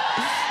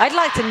 I'd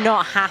like to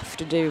not have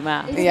to do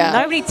math. Yeah.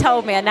 Nobody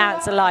told me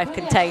Announcer Life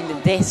contained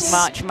this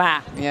much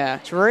math. Yeah.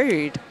 It's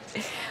rude.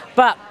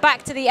 But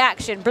back to the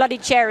action. Bloody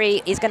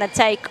Cherry is going to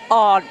take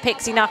on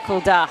Pixie Knuckle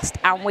Dust,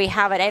 and we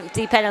have an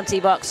empty penalty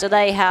box, so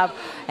they have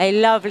a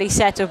lovely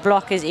set of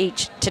blockers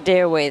each to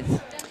deal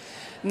with.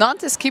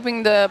 Nantes is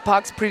keeping the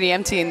pucks pretty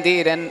empty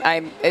indeed,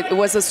 and it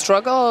was a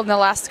struggle in the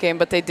last game,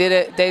 but they did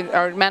it. They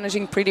are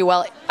managing pretty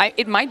well.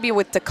 It might be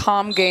with the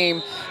calm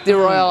game the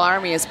Royal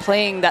Army is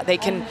playing that they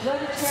can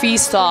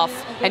feast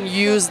off and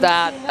use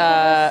that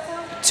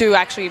to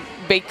actually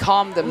be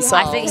calm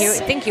themselves. I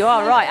think you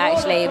are right,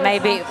 actually.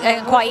 Maybe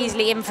quite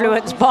easily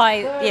influenced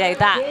by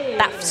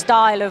that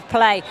style of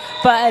play,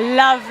 but a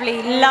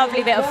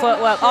lovely bit of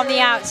footwork on the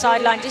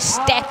outside line, just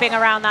stepping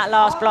around that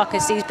last blocker.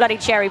 Sees Bloody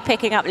Cherry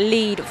picking up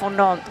lead for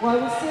Nantes,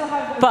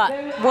 but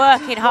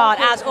working hard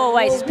as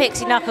always is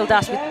Pixie Knuckle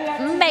Dust with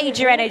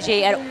major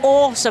energy and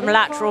awesome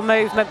lateral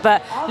movement,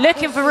 but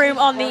looking for room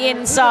on the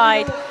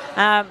inside.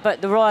 But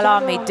the Royal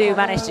Army do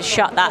manage to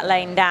shut that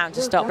lane down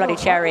to stop Bloody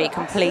Cherry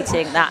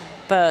completing that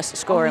first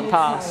scoring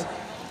pass.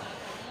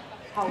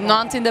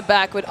 Nantes in the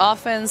back with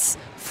offense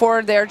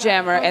for their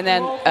jammer, and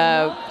then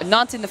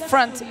Nantes in the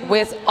front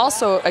with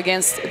also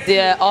against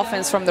the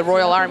offense from the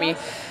Royal Army.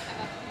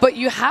 But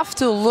you have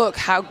to look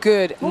how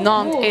good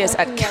Nantes is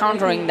at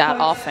countering that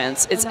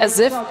offense. It's as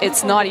if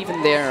it's not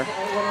even there.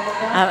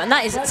 And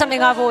that is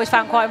something I've always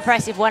found quite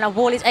impressive, when a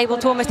wall is able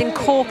to almost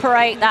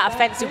incorporate that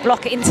offensive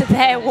blocker into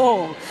their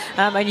wall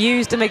and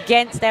use them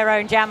against their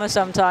own jammer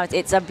sometimes.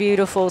 It's a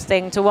beautiful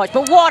thing to watch.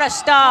 But what a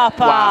star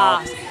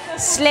pass! Wow.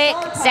 Slick,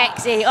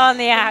 sexy on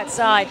the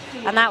outside.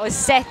 And that was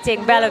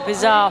setting Bella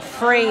Bizarre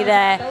free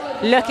there,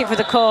 looking for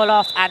the call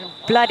off, and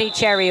Bloody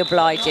Cherry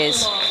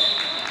obliges.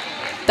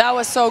 That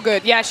was so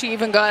good. Yeah, she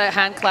even got a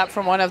hand clap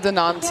from one of the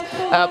Nantes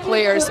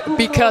players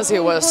because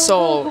it was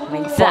so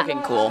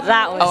fucking cool.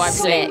 That was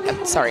slick.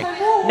 I'm sorry.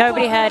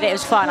 Nobody heard it. It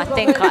was fun. I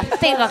think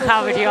I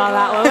covered you on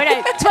that one. We're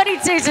at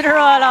 22 to the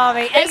Royal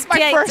Army. It's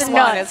my first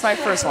one. It's my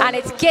first one. And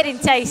it's getting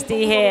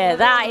tasty here.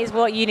 That is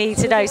what you need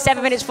to know.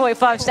 7 minutes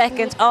 45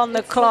 seconds on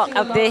the clock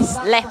of this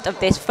left of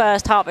this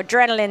first half.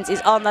 Adrenalines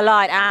is on the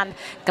line, and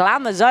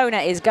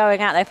Glamazona is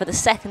going out there for the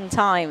second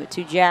time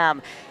to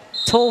jam.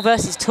 Tall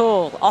versus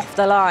tall, off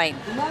the line.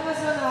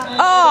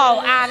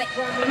 Oh, and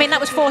I mean, that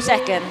was 4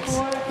 seconds.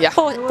 Yeah.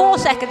 4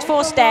 seconds,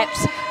 4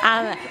 steps,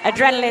 and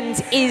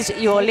Adrenalines is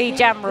your lead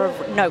jammer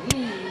of note.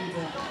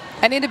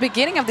 And in the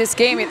beginning of this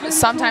game, it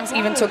sometimes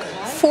even took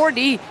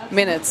 40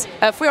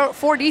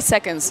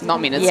 seconds,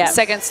 not minutes, yeah,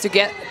 seconds to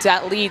get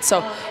that lead.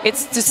 So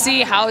it's to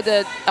see how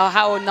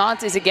how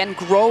Nantes is again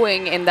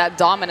growing in that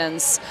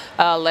dominance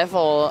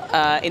level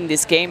in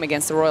this game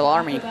against the Royal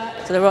Army.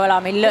 So the Royal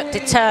Army look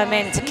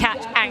determined to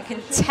catch and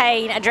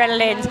contain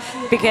Adrenalines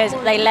because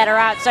they let her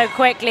out so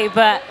quickly.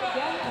 But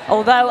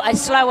although a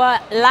slower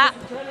lap,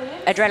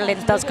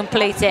 Adrenalines does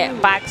complete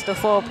it, bags to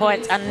 4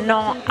 points, and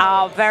Nantes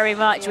are very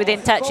much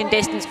within touching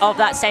distance of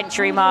that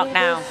century mark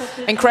now.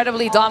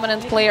 Incredibly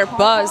dominant player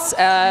Buzz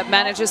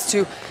manages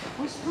to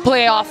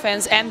play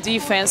offense and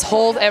defense,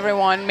 hold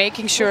everyone,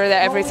 making sure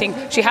that everything,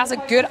 she has a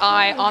good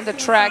eye on the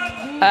track,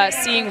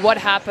 seeing what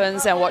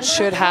happens and what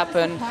should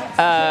happen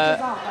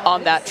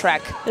on that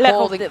track.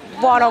 Look,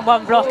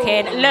 one-on-one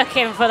blocking,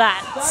 looking for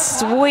that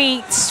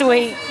sweet,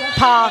 sweet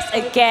pass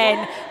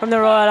again from the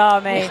Royal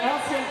Army.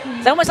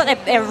 It's almost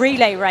like a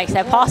relay race.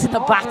 They're passing the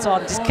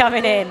baton, just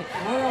coming in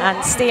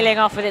and stealing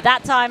off with it.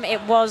 That time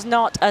it was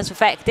not as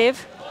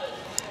effective,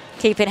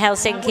 keeping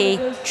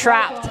Helsinki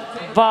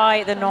trapped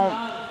by the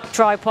Nantes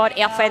tripod.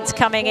 Offense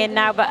coming in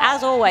now, but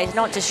as always,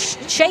 not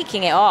just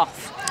shaking it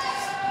off.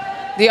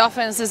 The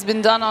offense has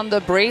been done on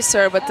the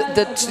bracer, but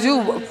the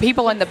two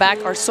people in the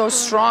back are so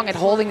strong at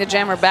holding the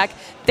jammer back,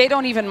 they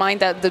don't even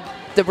mind that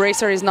the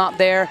bracer is not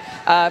there.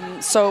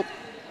 So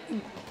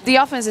the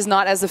offense is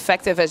not as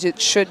effective as it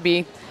should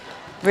be.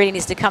 Really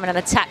needs to come in and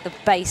attack the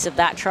base of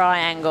that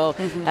triangle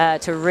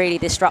to really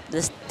disrupt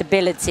the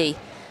stability.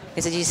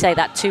 Because as you say,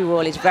 that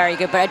 2-wall is very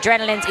good. But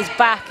Adrenalines is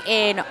back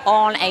in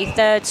on a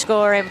third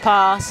scoring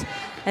pass.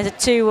 There's a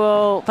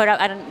 2-wall put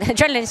up, and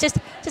Adrenalines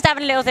just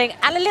having a little thing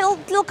and a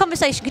little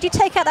conversation. Could you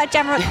take out that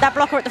jammer, that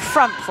blocker at the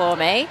front for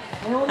me?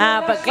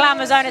 But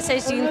Glamazona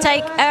says you can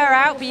take her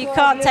out, but you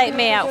can't take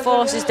me out.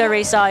 Forces the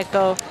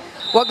recycle.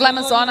 What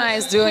Glamazona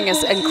is doing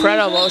is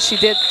incredible.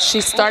 She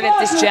started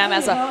this jam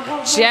as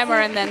a jammer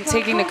and then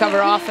taking the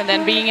cover off and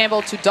then being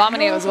able to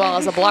dominate as well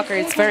as a blocker.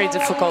 It's very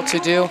difficult to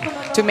do,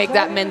 to make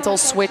that mental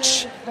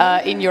switch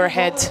in your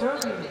head.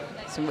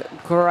 Some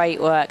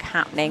great work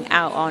happening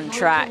out on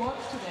track.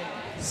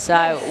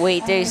 So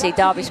we do see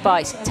Derby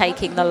Spice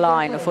taking the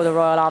line for the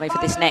Royal Army for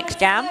this next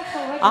jam.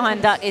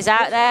 Iron Duck is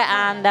out there,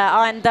 and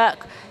Iron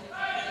Duck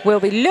will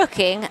be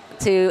looking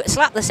to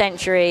slap the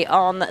century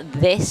on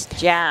this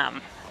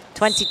jam.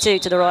 22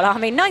 to the Royal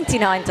Army,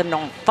 99 to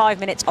Nantes, 5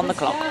 minutes on the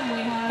clock.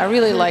 I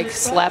really like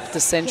slap the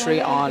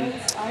century on.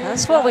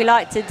 That's what we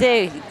like to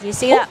do. You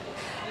see that?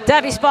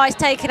 Derby Spice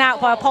taken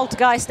out by a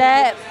poltergeist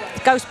there.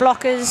 Ghost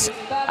blockers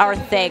are a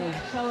thing.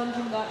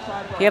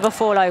 If you ever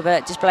fall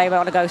over, just blame it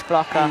on a ghost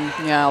blocker.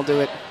 Yeah, I'll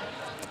do it.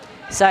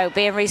 So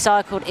being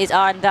recycled is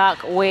Iron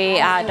Duck. We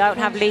don't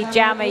have lead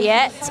jammer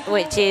yet,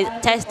 which is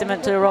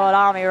testament to the Royal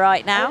Army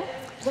right now.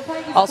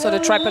 Also, the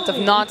tripod of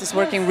Nantes is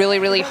working really,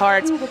 really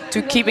hard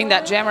to keeping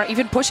that jammer,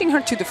 even pushing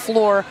her to the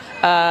floor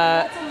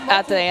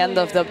at the end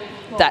of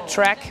that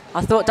track.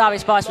 I thought Derby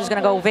Spice was going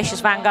to go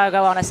vicious Van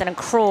Gogh on us and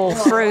crawl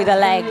through the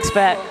legs,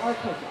 but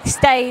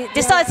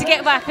decides to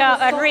get back up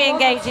and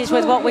re-engages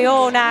with what we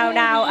all know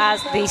now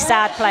as the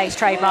sad place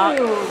trademark.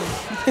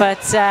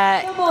 But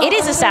it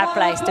is a sad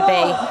place to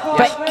be.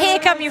 But here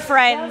come your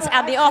friends,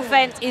 and the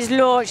offense is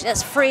launched.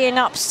 That's freeing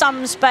up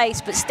some space,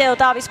 but still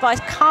Derby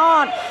Spice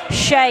can't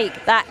shake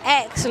that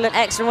excellent,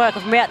 excellent work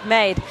of Mert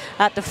Maid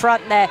at the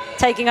front there,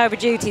 taking over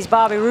duties.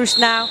 Barbie Roos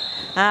now,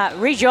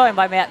 rejoined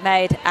by Mert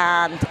Maid,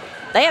 and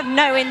they have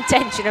no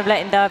intention of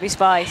letting Derby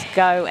Spice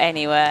go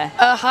anywhere.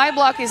 A high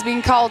block is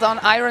being called on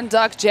Iron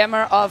Duck,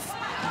 jammer of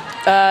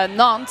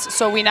Nantes,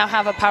 so we now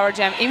have a power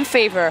jam in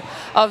favor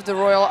of the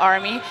Royal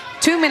Army.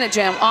 2-minute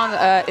jam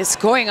is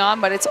going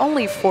on, but it's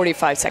only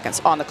 45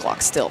 seconds on the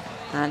clock still.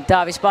 And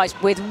Derby Spice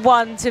with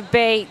 1 to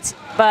beat,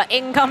 but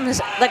in comes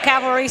the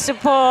cavalry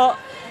support.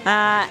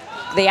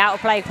 The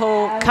outplay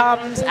call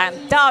comes,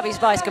 and Derby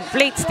Spice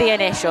completes the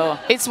initial.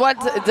 It's what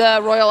the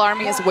Royal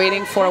Army is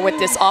waiting for with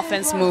this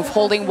offense move,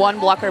 holding one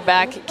blocker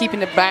back, keeping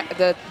the pack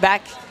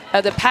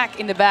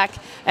in the back,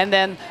 and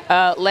then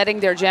letting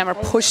their jammer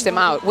push them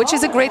out, which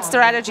is a great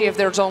strategy if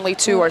there's only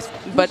 2,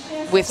 but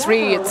with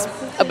 3 it's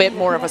a bit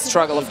more of a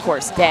struggle, of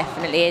course.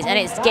 Definitely is, and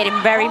it's getting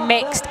very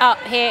mixed up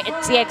here.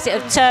 It's the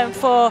exit of turn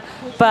 4,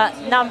 but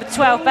number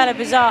 12, Bella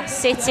Bizarre,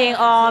 sitting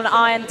on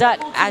Iron Duck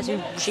as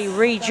she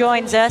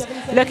rejoins us,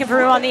 looking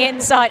for him on the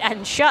inside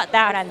and shut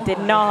down and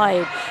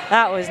denied.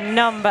 That was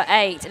number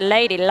 8,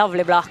 Lady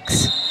Lovely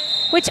Blocks.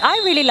 which I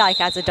really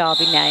like as a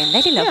derby name.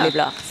 Lady Lovely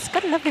Block. It's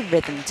got a lovely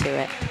rhythm to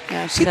it.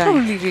 Yeah, she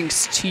probably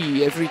drinks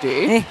tea every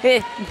day.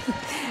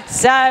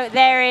 So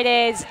there it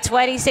is,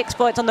 26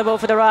 points on the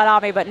board for the Royal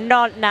Army, but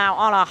not now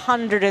on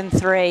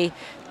 103.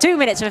 2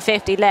 minutes and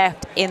 50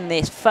 left in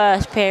this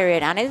first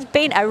period, and it's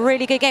been a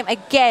really good game.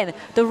 Again,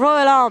 the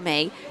Royal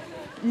Army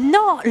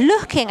not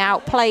looking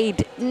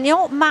outplayed,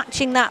 not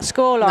matching that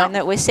scoreline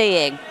that we're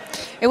seeing.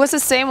 It was the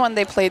same when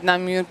they played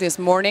Namur this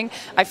morning.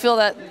 I feel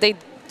that they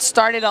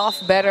started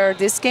off better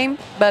this game,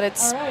 but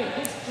it's,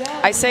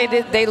 I say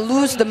that they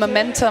lose the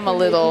momentum a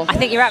little. I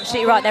think you're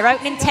absolutely right. Their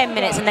opening 10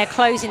 minutes and their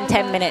closing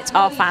 10 minutes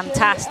are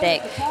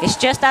fantastic. It's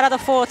just out of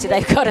the 40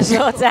 they've got to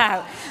sort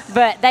out.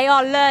 But they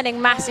are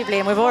learning massively,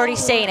 and we've already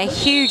seen a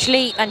huge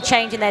leap and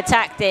change in their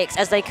tactics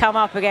as they come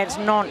up against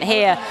Nantes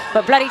here.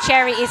 But Bloody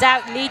Cherry is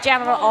out, lead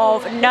jammer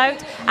of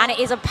note, and it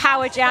is a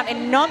power jam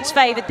in Nantes'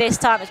 favour this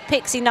time as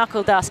Pixie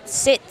Knuckle Dust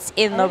sits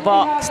in the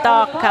box,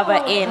 star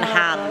cover in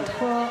hand.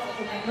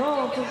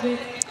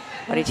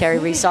 Bloody Cherry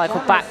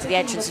recycled back to the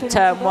entrance of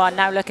turn one,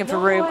 now looking for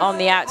room on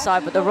the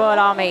outside, but the Royal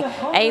Army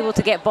able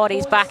to get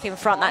bodies back in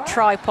front. That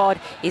tripod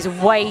is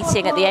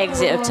waiting at the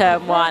exit of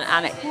turn one,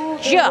 and it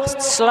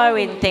just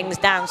slowing things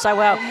down so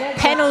well.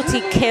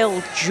 Penalty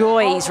kill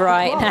joys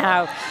right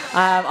now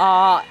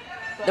are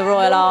the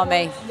Royal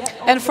Army.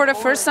 And for the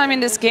first time in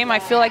this game, I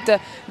feel like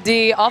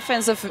the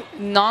offense of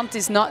Nantes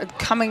is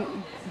not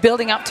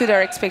building up to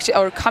their expectations,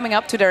 or coming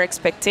up to their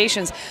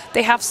expectations.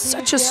 They have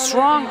such a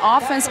strong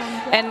offense,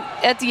 and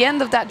at the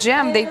end of that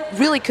jam, they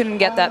really couldn't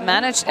get that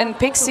managed. And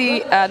Pixie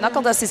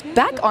Knuckle Dust is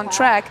back on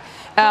track,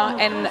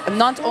 and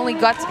Nantes only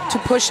got to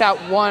push out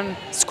one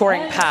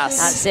scoring pass.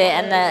 That's it,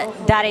 and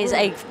that is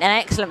an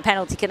excellent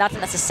penalty kick. I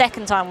think that's the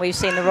second time we've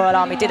seen the Royal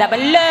Army do that. But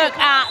look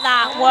at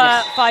that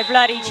work by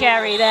Bloody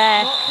Cherry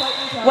there.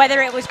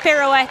 Whether it was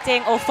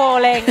pirouetting or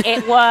falling,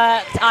 it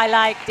worked. I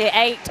liked it.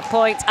 8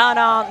 points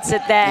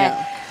unanswered there.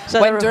 Yeah. So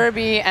when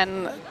derby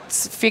and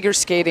figure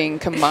skating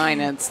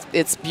combine,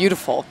 it's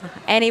beautiful.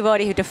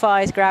 Anybody who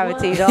defies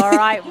gravity is all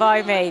right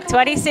by me.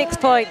 26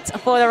 points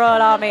for the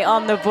Royal Army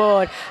on the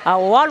board.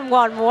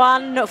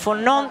 1-1-1 for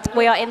Nantes.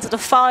 We are into the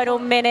final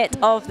minute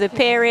of the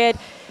period,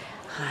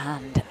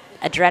 and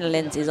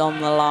Adrenalines is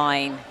on the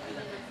line,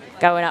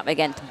 going up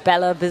against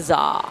Bella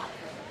Bizarre.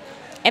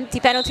 Empty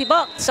penalty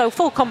box, so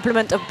full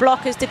complement of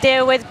blockers to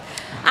deal with.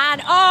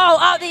 And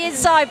up the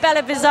inside,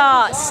 Bella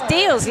Bizarre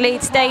steals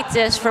lead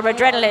status from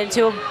Adrenalines,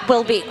 who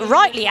will be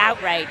rightly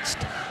outraged.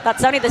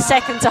 That's only the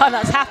second time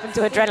that's happened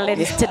to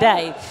Adrenalines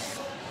today.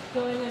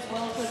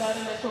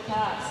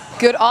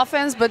 Good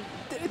offense, but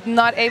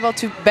not able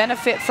to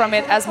benefit from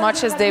it as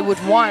much as they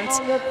would want,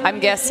 I'm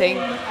guessing.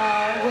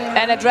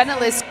 And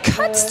Adrenalines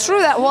cuts through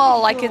that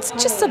wall like it's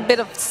just a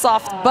bit of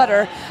soft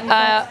butter.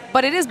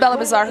 But it is Bella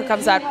Bizarre who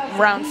comes out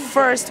round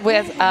first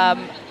with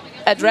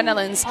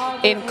Adrenalines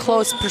in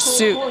close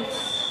pursuit.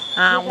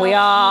 And we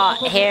are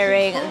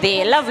hearing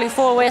the lovely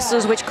 4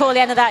 whistles which call the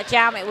end of that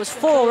jam. It was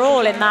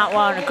 4-all in that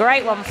one. A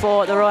great one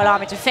for the Royal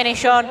Army to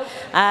finish on.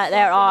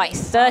 There are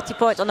 30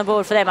 points on the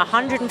board for them,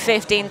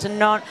 115 to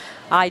none.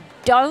 I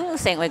don't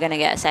think we're going to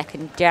get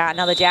a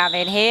another jam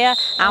in here,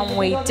 and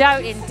we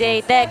don't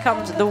indeed. There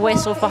comes the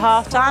whistle for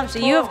half-time. So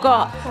you have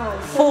got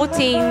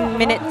 14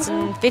 minutes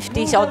and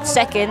 50-odd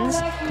seconds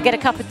to get a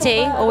cup of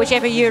tea, or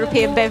whichever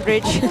European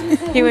beverage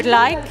you would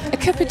like. A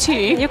cup of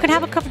tea? You can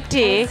have a cup of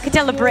tea. You can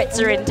tell the Brits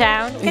are in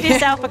town. Get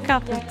yourself a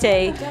cup of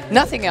tea.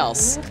 Nothing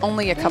else,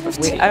 only a cup of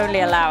tea. We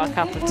only allow a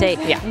cup of tea.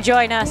 Yeah. And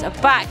join us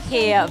back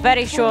here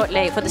very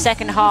shortly for the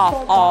second half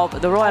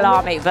of the Royal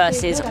Army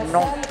versus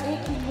Nantes.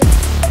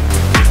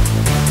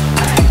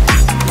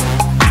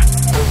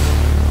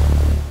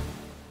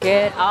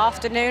 Good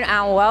afternoon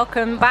and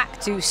welcome back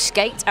to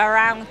Skate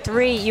Around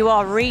 3. You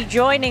are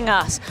rejoining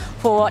us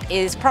for what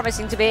is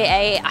promising to be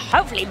a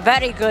hopefully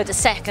very good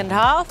second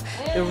half.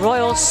 The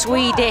Royal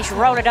Swedish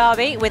roller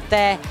derby with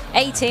their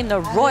A-team, the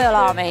Royal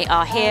Army,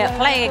 are here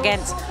playing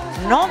against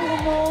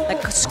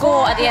Nantes. The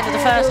score at the end of the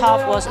first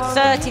half was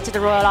 30 to the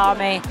Royal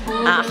Army,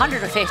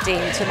 115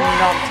 to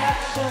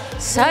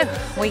Nantes. So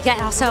we get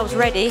ourselves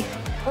ready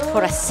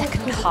for a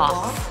second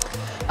half.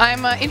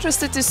 I'm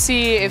interested to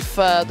see if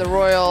the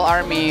Royal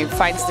Army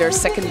finds their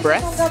second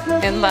breath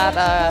in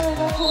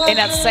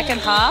that second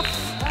half.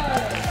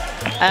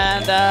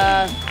 And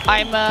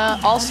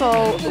I'm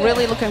also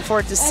really looking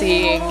forward to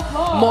seeing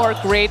more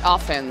great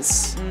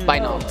offense by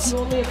Nantes.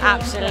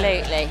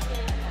 Absolutely.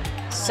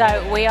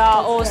 So we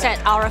are all set.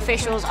 Our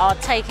officials are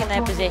taking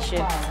their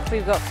position.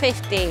 We've got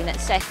 15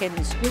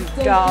 seconds to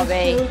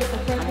derby,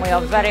 and we are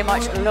very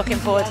much looking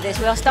forward to this.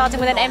 We are starting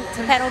with an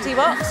empty penalty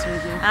box,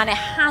 and it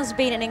has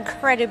been an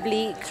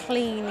incredibly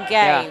clean game.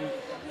 Yeah.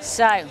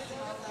 So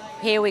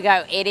here we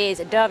go. It is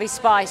Derby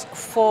Spice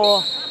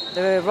for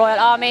the Royal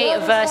Army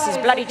versus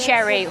Bloody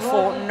Cherry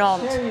for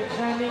Nantes.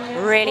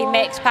 Really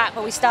mixed pack,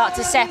 but we start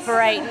to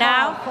separate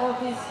now.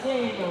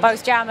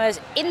 Both jammers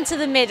into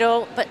the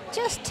middle, but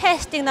just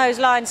testing those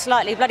lines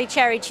slightly. Bloody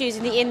Cherry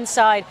choosing the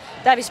inside.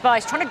 Derby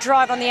Spice trying to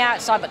drive on the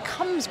outside, but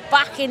comes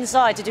back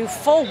inside to do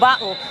full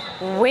battle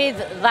with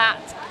that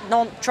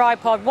Nantes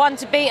tripod. One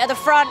to beat at the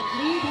front,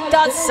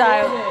 does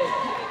so.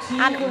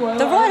 And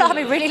the Royal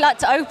Army really like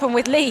to open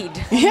with lead.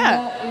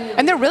 Yeah,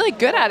 and they're really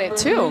good at it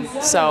too.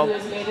 So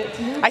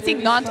I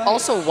think Nantes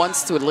also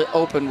wants to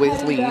open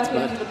with lead,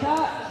 but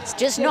it's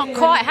just not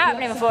quite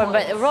happening for them.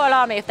 But the Royal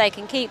Army, if they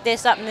can keep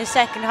this up in the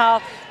second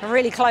half and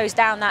really close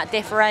down that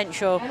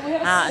differential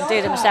and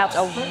do themselves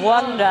a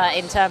wonder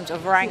in terms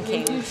of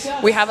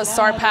rankings. We have a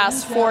star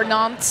pass for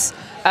Nantes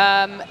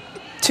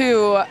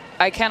to,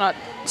 I cannot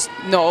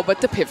know,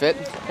 but the pivot.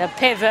 The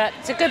pivot,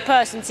 it's a good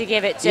person to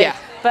give it to. Yeah.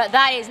 But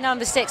that is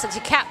number 6, that's a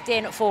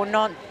captain for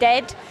Nantes,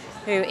 Dead,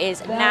 who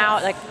is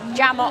now the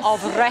jammer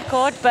of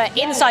record, but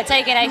inside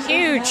taking a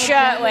huge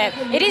shirt whip.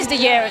 It is the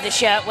year of the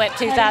shirt whip,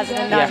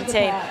 2019.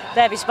 Yeah.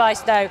 Derby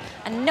Spice though,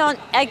 and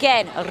Nantes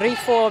again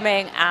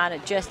reforming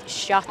and just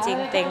shutting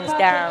things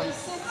down.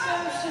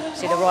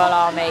 See the Royal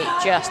Army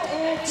just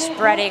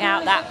spreading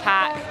out that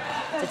pack.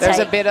 There's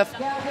a bit of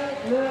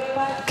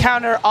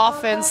counter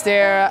offense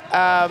there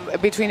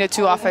between the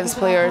two offense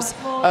players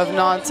of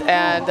Nantes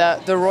and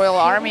the Royal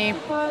Army.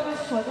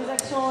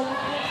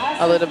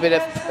 A little bit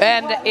of,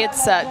 and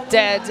it's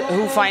Dead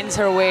who finds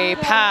her way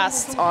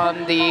past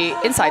on the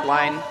inside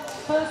line.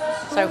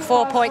 So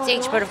 4 points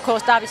each, but of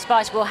course Derby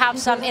Spice will have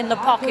some in the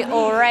pocket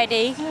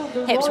already.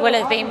 Hips will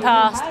have been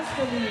passed,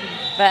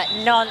 but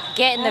Nantes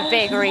getting the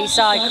big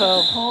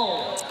recycle.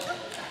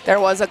 There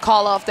was a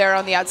call off there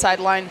on the outside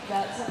line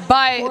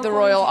by the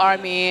Royal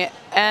Army,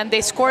 and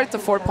they scored the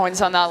 4 points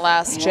on that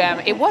last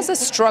jam. It was a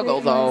struggle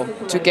though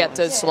to get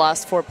those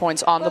last 4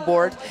 points on the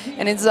board,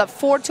 and it's a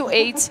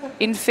 4-8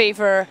 in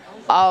favor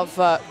of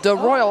the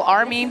Royal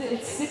Army.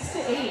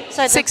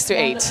 So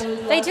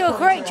 6-8. They do a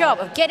great job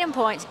of getting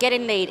points,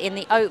 getting lead in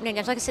the opening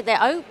games. Like I said,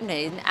 their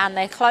opening and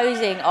their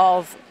closing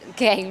of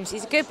games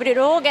is good, but it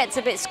all gets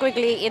a bit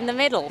squiggly in the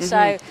middle.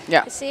 So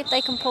let's see if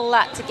they can pull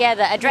that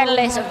together.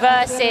 Adrenalist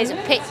versus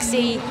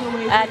Pixie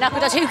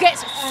Knuckledust, who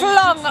gets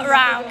flung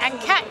around and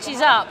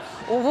catches up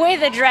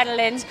with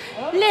Adrenaline's.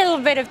 Little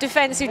bit of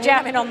defensive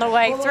jamming on the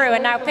way through,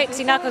 and now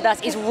Pixie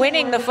Knuckledust is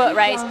winning the foot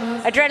race.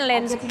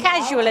 Adrenaline's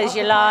casual as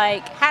you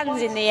like,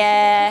 hands in the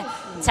air,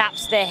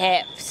 taps the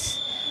hips,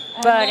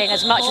 burning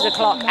as much of the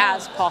clock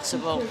as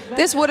possible.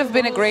 This would have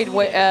been a great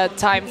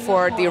time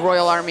for the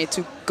Royal Army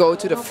to go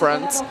to the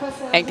front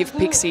and give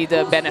Pixie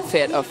the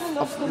benefit of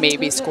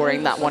maybe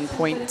scoring that 1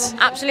 point.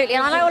 Absolutely,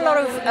 and I know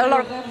a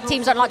lot of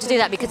teams don't like to do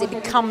that because it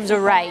becomes a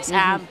race.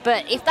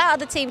 But if that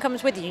other team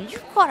comes with you,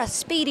 you've got a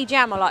speedy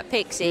jammer like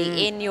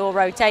Pixie in your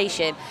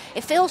rotation.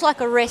 It feels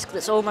like a risk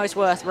that's almost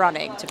worth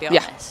running, to be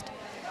honest.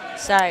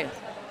 So.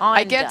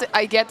 I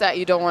get that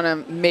you don't want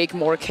to make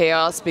more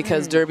chaos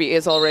because Derby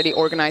is already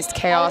organized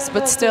chaos,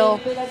 but still,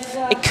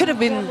 it could have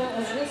been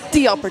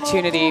the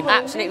opportunity.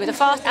 Absolutely. With a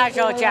fast,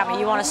 agile jammer,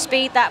 you want to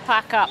speed that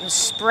pack up and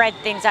spread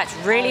things. That's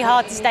really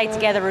hard to stay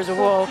together as a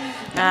wall.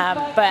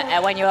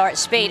 But when you are at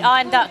speed,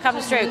 Iron Duck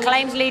comes through,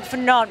 claims lead for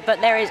Nantes,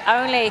 but there is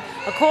only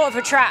a quarter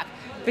of a track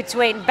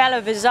between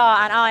Bella Vizar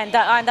and Iron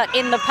Duck. Iron Duck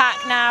in the pack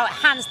now,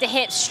 hands to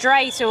hips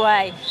straight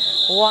away.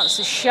 Wants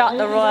to shut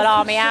the Royal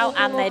Army out,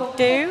 and they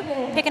do,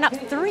 picking up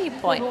 3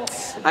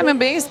 points. I'm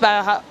amazed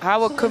by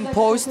how a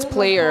composed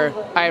player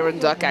Iron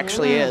Duck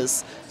actually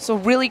is. So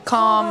really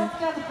calm,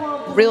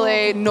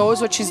 really knows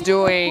what she's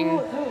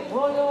doing.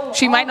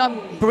 She might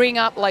not bring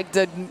up like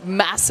the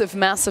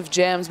massive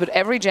jams, but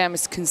every jam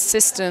is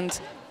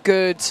consistent,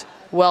 good,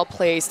 well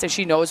placed, and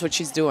she knows what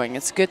she's doing.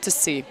 It's good to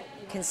see.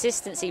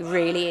 Consistency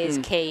really is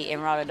key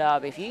in roller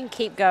derby. If you can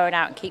keep going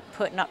out and keep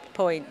putting up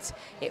points,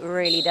 it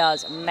really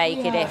does make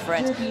a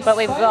difference. But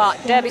we've got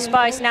Derby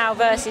Spice now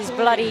versus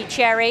Bloody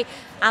Cherry,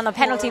 and the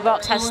penalty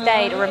box has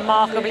stayed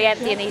remarkably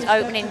empty in these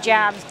opening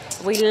jams.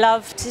 We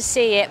love to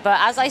see it, but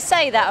as I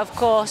say that, of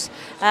course,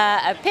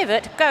 a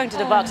pivot going to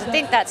the box. I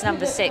think that's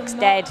number 6,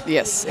 Dead.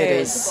 Yes, it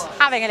is.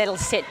 Having a little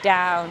sit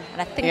down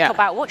and I think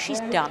about what she's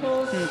done.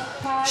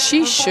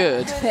 She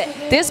should.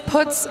 This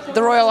puts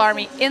the Royal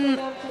Army in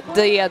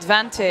the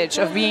advantage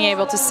of being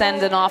able to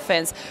send an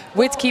offense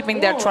with keeping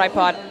their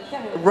tripod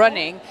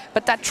running,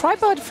 but that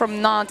tripod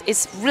from Nantes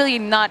is really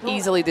not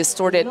easily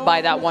distorted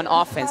by that one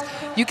offense.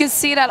 You can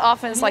see that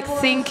offense like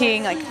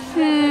thinking like,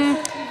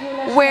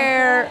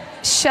 where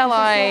shall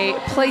I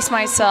place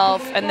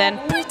myself? And then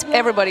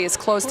everybody is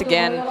closed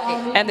again,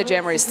 and the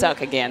jammer is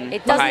stuck again.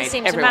 It doesn't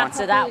seem to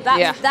matter.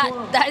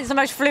 That is the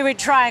most fluid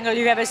triangle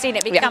you've ever seen.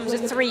 It becomes a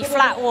 3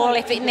 flat wall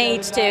if it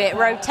needs to. It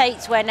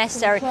rotates where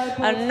necessary,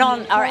 and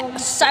Nantes are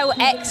so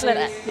excellent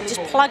at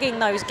just plugging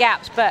those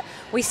gaps. But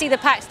we see the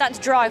pack start to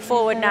drive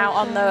forward now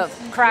on the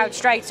crowd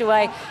straight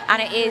away,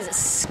 and it is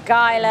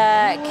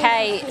Slayla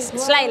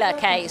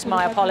Case,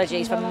 my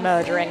apologies for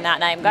murdering that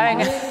name, going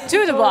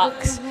to the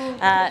box.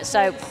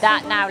 So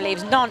that now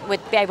leaves Nantes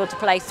with be able to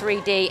play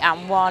 3D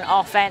and 1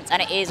 offense,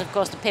 and it is of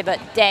course the pivot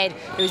Dead,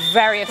 who's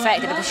very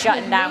effective at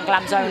shutting down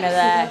Glamzona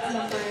there.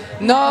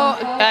 No,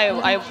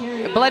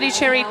 Bloody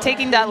Cherry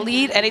taking that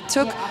lead, and it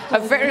took a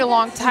very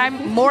long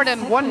time, more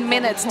than 1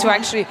 minute to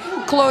actually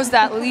close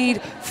that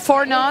lead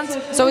for Nantes.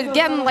 So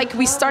again, like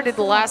we started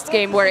the last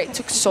game where it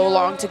took so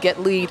long to get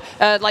lead,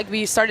 like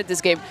we started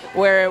this game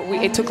where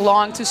it took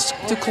long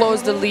to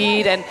close the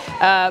lead, and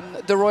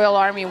the Royal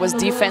Army was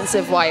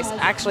defensive-wise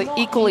actually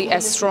equally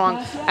as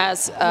strong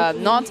as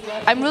Nantes.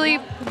 I'm really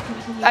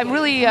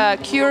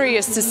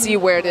curious to see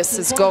where this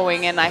is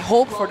going, and I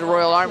hope for the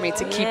Royal Army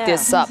to keep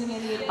this up.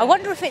 I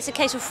wonder if it's a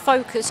case of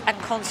focus and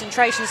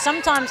concentration.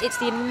 Sometimes it's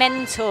the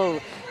mental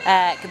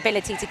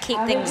ability to keep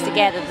things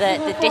together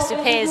that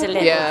disappears a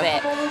little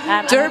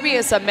bit. Derby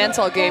is a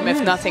mental game,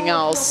 if nothing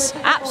else.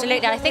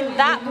 Absolutely. I think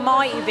that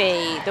might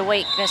be the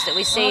weakness that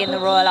we see in the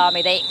Royal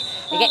Army. They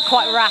get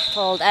quite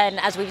rattled, and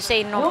as we've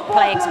seen, Nantes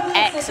playing some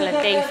excellent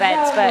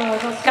defence,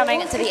 but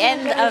coming to the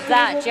end of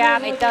that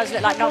jam, it does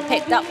look like Nantes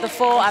picked up the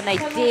 4, and they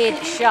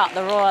did shut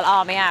the Royal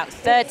Army out.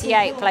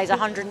 38 plays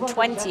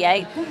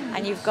 128,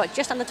 and you've got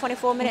just under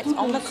 24 minutes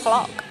on the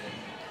clock.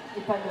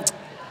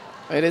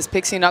 It is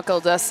Pixie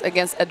Knuckle Dust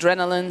against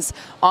Adrenalines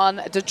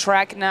on the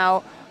track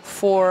now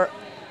for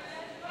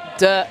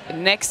the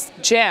next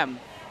jam.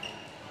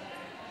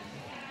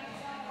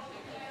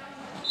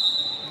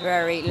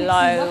 Very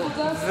low,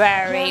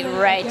 very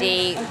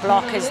ready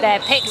blockers there.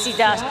 Pixie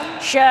Dust,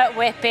 shirt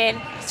whipping,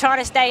 trying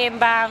to stay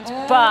inbound,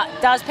 but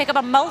does pick up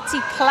a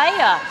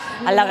multiplayer.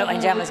 I love it when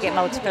jammers get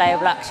multiplayer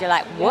blocks. You're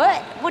like, what?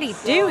 What are you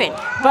doing?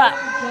 But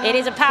it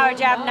is a power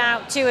jam now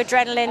to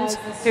Adrenalines,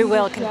 who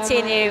will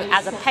continue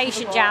as a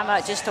patient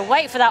jammer just to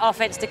wait for that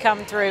offense to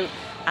come through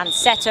and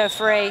set her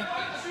free.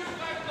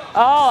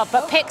 Oh,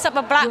 but picks up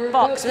a black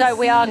box, so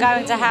we are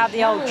going to have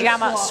the old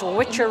jammer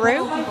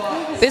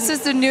switcheroo. This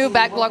is the new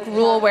back block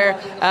rule where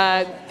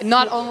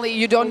not only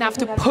you don't have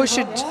to push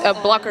a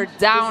blocker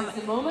down,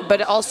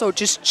 but also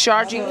just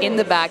charging in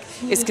the back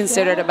is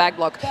considered a back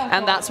block.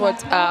 And that's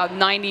what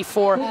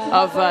 94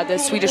 of the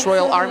Swedish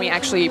Royal Army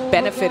actually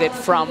benefited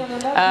from.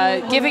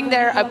 Giving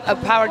their a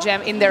power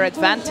jam in their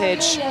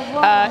advantage.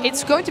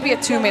 It's going to be a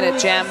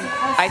 2-minute jam,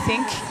 I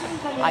think.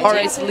 Or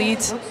is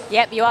Leeds?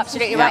 Yep, you're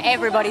absolutely right.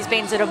 Everybody's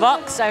been to the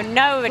box, so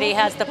nobody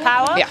has the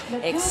power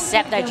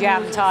except the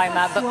jam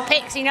timer. But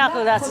Pixie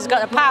Knuckle Dust has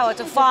got the power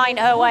to find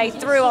her way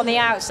through on the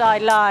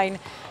outside line.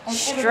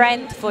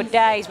 Strength for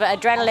days, but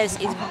Adrenalines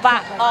is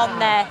back on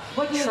there,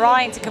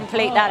 trying to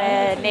complete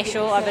that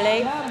initial, I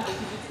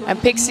believe.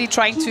 And Pixie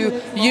trying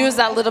to use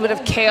that little bit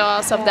of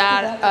chaos of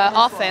that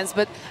offense.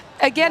 But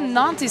again,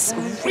 Nantes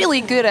is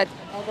really good at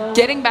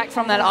getting back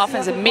from that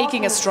offense and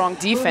making a strong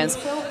defense.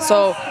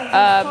 So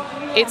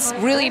it's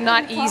really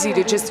not easy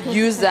to just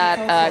use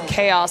that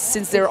chaos,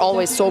 since they're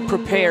always so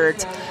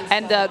prepared.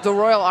 And the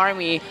Royal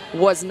Army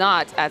was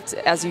not,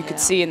 as you could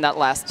see in that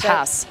last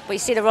pass. We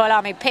see the Royal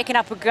Army picking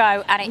up a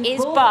go, and it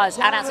is Buzz,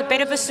 and that's a bit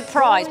of a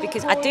surprise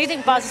because I do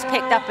think Buzz has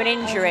picked up an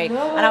injury,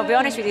 and I'll be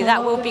honest with you,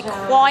 that will be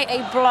quite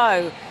a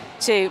blow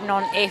to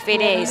Nantes if it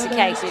is the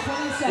case.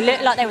 It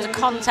looked like there was a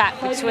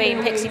contact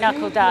between Pixie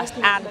Knuckle Dust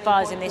and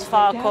Buzz in this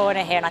far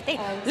corner here, and I think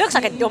it looks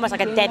like almost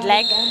like a dead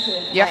leg,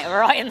 like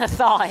right in the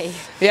thigh.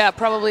 Yeah,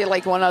 probably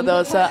like one of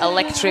those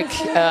electric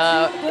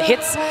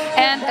hits.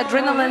 And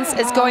Adrenalines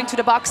is going to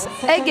the box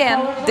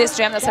again this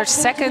jam. That's her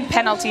second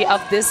penalty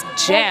of this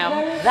jam.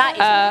 That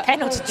is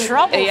penalty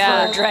trouble for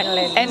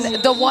Adrenalines.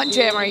 And the one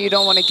jammer you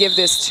don't want to give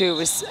this to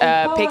is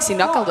Pixie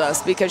Knuckle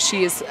Dust, because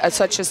she is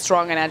such a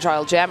strong and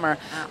agile jammer.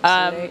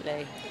 Absolutely.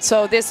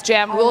 So this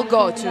jam will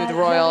go to the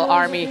Royal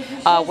Army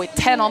with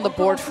 10 on the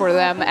board for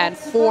them and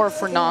 4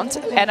 for Nantes,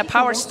 and a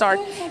power start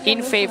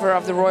in favor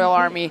of the Royal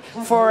Army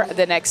for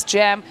the next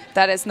jam.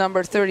 That is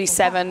number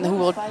 37 who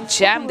will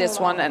jam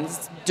this one, and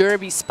it's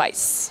Derby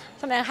Spice.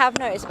 Something I have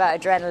noticed about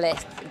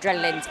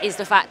Adrenalines is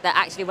the fact that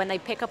actually when they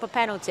pick up a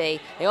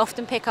penalty, they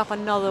often pick up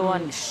another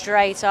one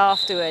straight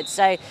afterwards.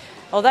 So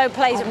although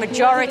plays a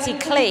majority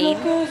clean,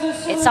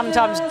 it's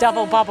sometimes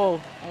double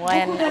bubble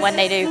when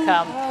they do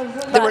come.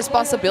 The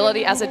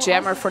responsibility as a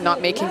jammer for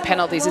not making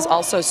penalties is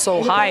also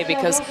so high,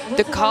 because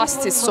the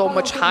cost is so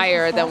much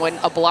higher than when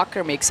a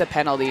blocker makes a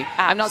penalty.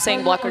 I'm not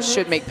saying blockers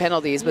should make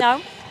penalties,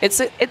 but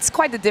it's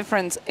quite the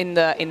difference in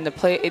the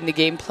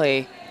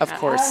gameplay, of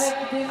course.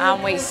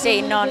 And we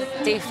see Nantes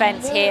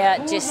defense here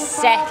just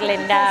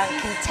settling down.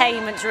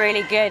 Containment's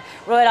really good.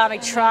 Royal Army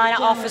trying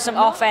to offer some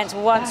offense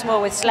once more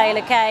with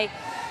Slayer K.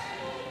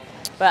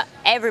 But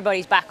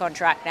everybody's back on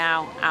track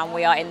now, and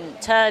we are in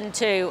turn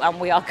 2, and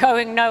we are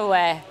going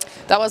nowhere.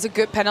 That was a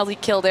good penalty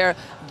kill there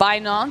by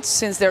Nantes,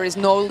 since there is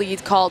no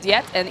lead called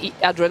yet, and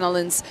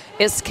Adrenalines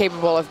is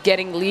capable of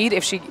getting lead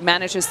if she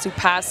manages to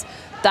pass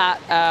that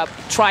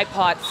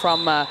tripod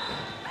from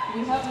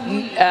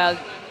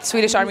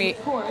Swedish Army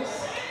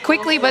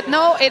quickly. But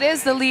no, it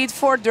is the lead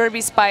for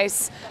Derby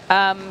Spice,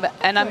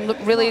 and I'm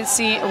really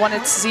wanted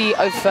to see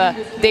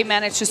if they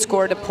manage to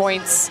score the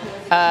points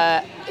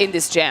in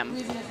this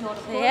jam.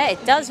 Yeah,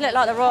 it does look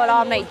like the Royal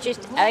Army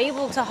just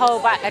able to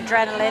hold back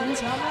Adrenalines.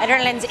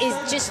 Adrenalines is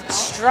just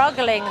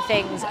struggling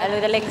things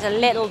with the links a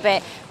little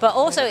bit, but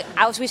also,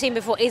 as we've seen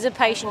before, is a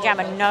patient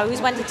jammer, knows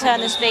when to turn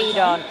the speed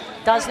on,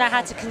 does know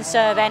how to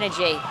conserve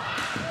energy.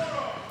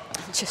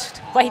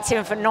 Just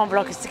waiting for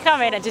non-blockers to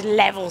come in and just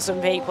level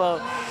some people.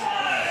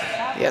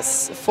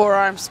 Yes,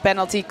 forearms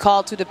penalty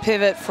called to the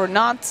pivot for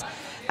Nantes,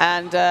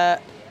 and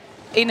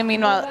in the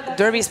meanwhile,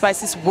 Derby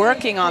Spice is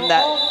working on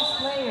that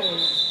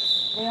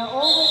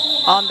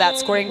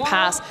scoring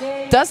pass.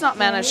 Does not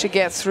manage to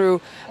get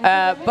through,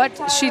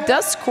 but she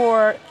does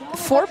score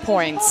 4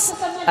 points.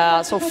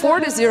 So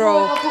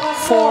 4-0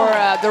 for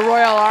the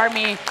Royal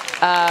Army,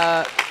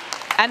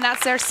 and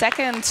that's their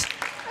second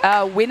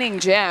winning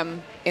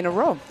jam in a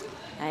row.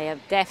 They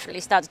have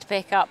definitely started to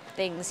pick up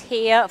things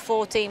here.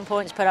 14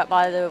 points put up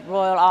by the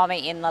Royal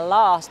Army in the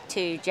last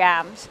 2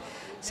 jams.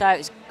 So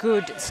it's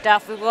good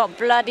stuff. We've got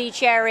Bloody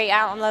Cherry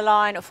out on the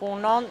line for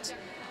Nantes.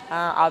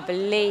 I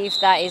believe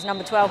that is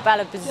number 12,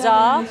 Bella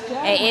Bizarre.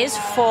 It is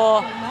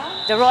for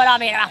the Royal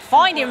Army,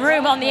 finding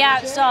room on the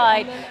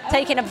outside,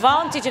 taking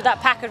advantage of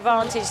that pack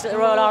advantage that the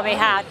Royal Army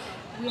had.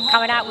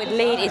 Coming out with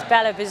lead is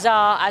Bella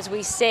Bizarre, as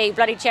we see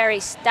Bloody Cherry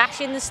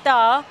stashing the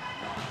star,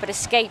 but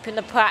escaping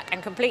the pack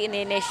and completing the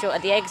initial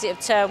at the exit of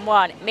turn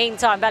 1.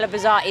 Meantime, Bella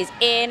Bizarre is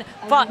in,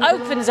 but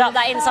opens up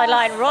that inside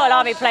line. Royal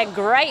Army playing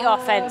great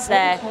offense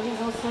there.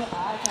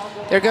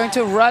 They're going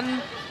to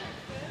run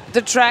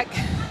the track.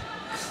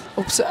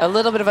 Oops, a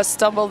little bit of a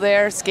stumble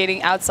there,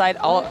 skating outside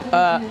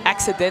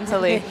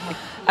accidentally.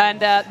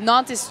 And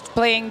Nantes is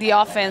playing the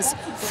offense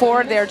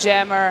for their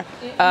jammer,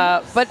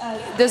 but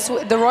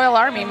the Royal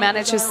Army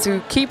manages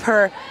to keep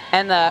her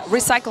and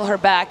recycle her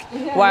back,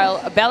 while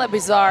Bella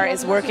Bizarre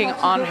is working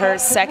on her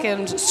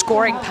second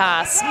scoring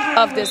pass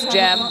of this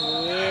jam.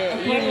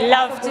 You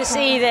love to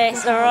see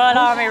this, the Royal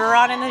Army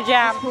running the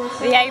jam.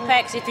 The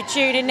Apex, if you're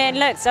tuning in,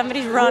 look,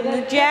 somebody's running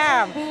the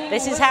jam.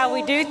 This is how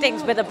we do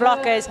things, but the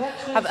blockers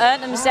have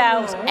earned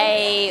themselves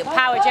a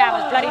power jam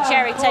as Bloody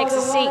Cherry takes a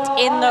seat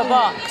in the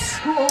box.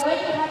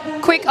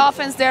 Quick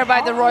offense there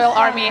by the Royal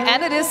Army,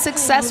 and it is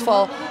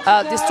successful,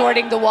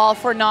 distorting the wall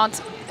for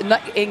Nantes,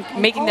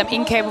 making them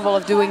incapable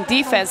of doing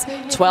defense.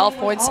 12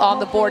 points on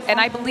the board, and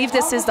I believe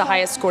this is the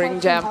highest scoring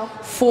jam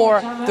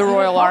for the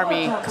Royal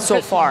Army so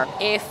far.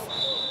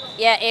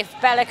 If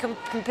Bella can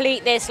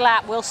complete this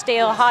lap, we'll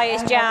steal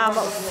highest jam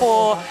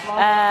for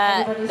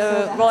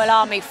the Royal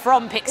Army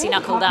from Pixie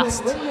Knuckle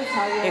Dust,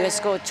 who has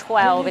scored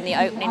 12 in the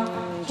opening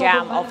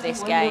jam of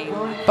this game.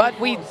 But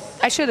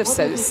I should have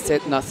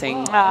said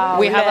nothing. Oh,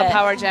 we have a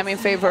power jam in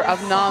favor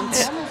of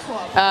Nantes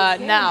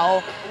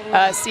now,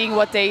 seeing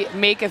what they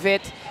make of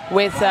it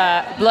with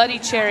Bloody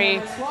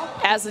Cherry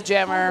as a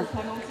jammer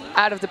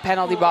out of the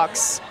penalty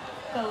box.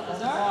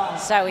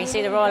 So we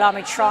see the Royal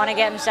Army trying to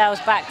get themselves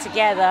back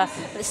together.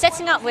 But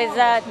setting up with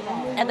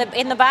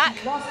in the back,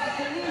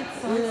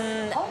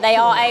 they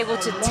are able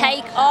to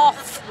take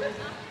off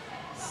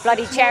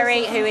Bloody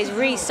Cherry, who is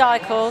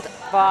recycled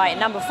by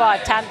number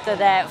 5 Tantha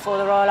there for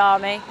the Royal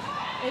Army.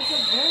 It's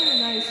a very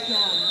nice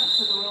jam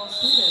for the Royal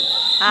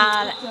Swedish.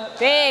 And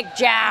big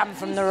jam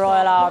from the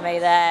Royal Army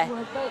there.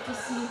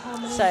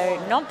 So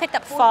Nantes picked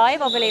up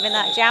 5, I believe, in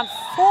that jam.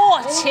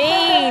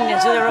 14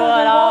 to the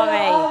Royal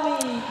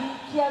Army.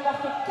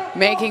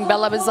 Making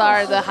Bella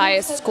Bizarre the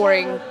highest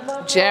scoring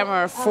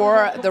jammer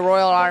for the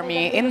Royal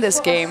Army in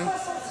this game.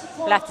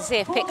 We'll have to see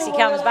if Pixie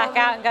comes back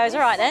out and goes, all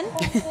right then.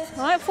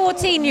 All right,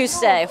 14 you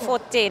say,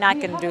 14, I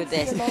can do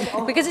this.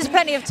 Because there's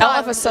plenty of time. All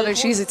of a sudden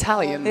she's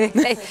Italian.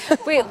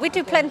 we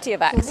do plenty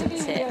of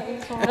accents here.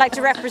 I'd like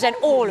to represent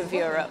all of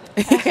Europe.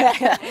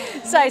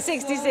 So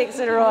 66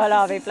 to the Royal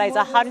Army plays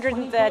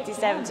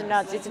 137 to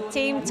Nantes. It's a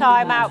team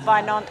timeout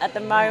by Nantes at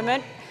the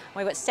moment.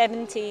 We've got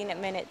 17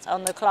 minutes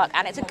on the clock,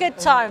 and it's a good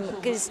time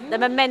because the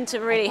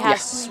momentum really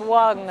has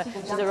swung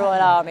to the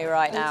Royal Army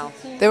right now.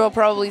 They will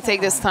probably take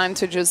this time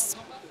to just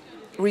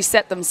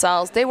reset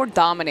themselves. They were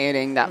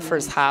dominating that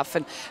first half,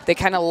 and they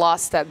kind of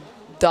lost that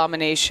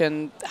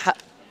domination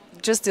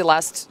just the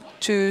last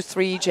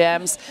 2-3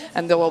 jams,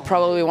 and they will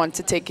probably want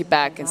to take it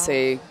back and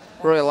say,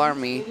 Royal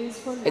Army,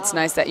 it's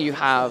nice that you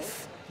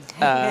have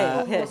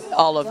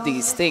all of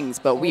these things,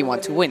 but we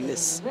want to win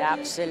this.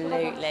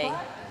 Absolutely.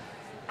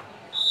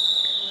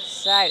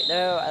 So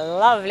the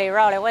lovely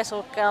rolling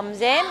whistle comes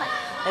in.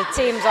 The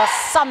teams are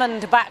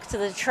summoned back to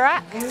the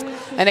track.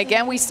 And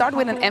again, we start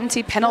with an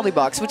empty penalty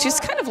box, which is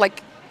kind of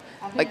like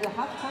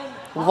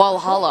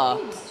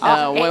Valhalla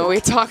when we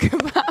talk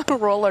about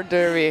roller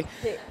derby.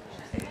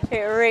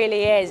 It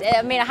really is.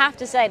 I mean, I have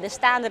to say the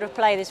standard of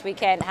play this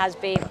weekend has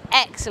been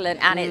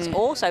excellent, and it's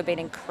also been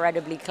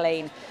incredibly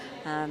clean.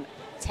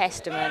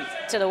 Testament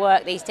to the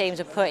work these teams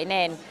are putting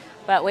in.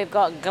 But we've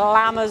got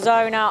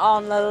Glamazona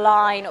on the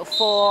line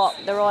for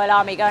the Royal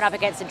Army, going up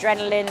against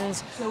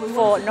Adrenalines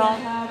for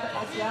Nantes.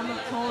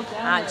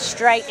 And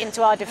straight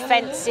into our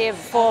defensive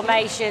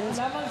formations.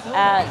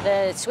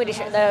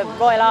 The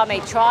Royal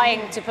Army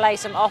trying to play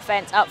some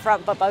offense up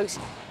front, but both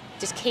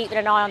just keeping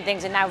an eye on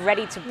things and now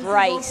ready to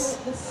brace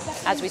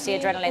as we see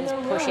Adrenalines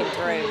pushing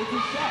through.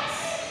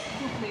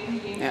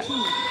 Yeah.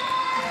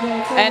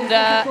 And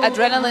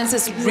Adrenaline's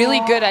is really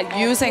good at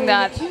using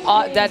that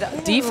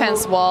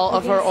defense wall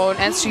of her own,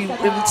 and she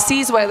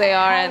sees where they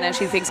are, and then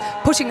she thinks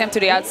pushing them to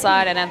the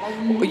outside, and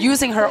then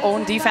using her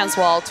own defense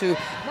wall to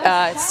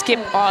skip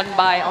on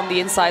the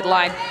inside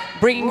line,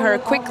 bringing her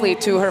quickly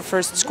to her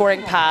first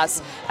scoring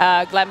pass.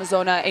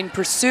 Glamazona in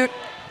pursuit.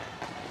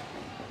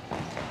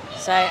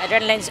 So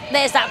Adrenaline's,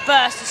 there's that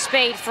burst of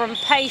speed from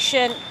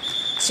Patient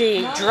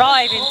to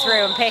driving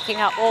through and picking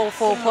up all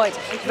 4 points.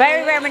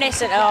 Very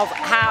reminiscent of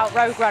how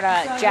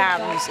Roadrunner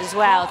jams as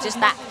well. Just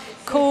that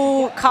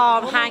cool,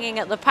 calm, hanging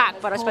at the pack.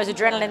 But I suppose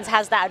Adrenaline's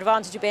has that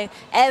advantage of being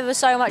ever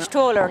so much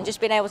taller and just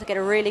being able to get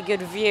a really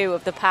good view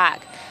of the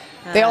pack.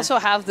 They also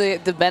have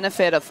the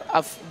benefit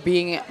of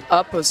being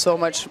up with so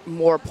much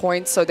more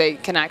points, so they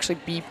can actually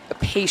be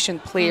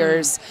patient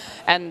players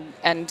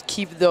and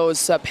keep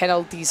those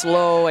penalties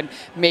low and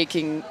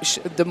making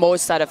the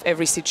most out of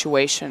every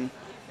situation.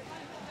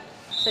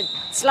 So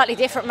slightly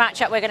different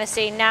matchup we're going to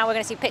see now. We're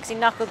going to see Pixie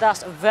Knuckle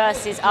Dust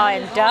versus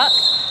Iron Duck.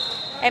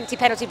 Empty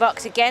penalty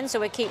box again, so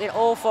we're keeping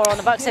all 4 on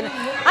the box. And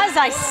as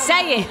I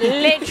say it,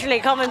 literally,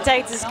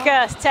 commentator's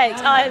curse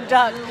takes Iron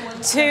Duck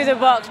to the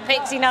box.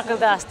 Pixie Knuckle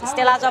Dust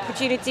still has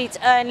opportunity to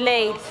earn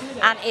lead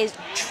and is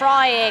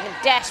trying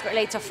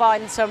desperately to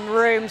find some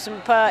room,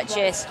 some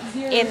purchase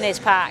in this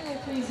pack.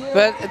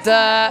 But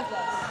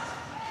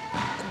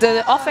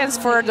the offense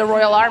for the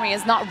Royal Army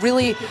is not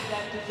really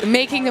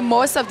making the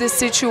most of this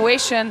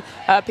situation.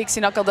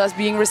 Pixie Knuckle Dust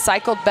being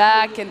recycled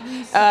back, and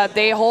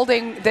they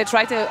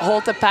try to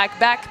hold the pack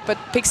back, but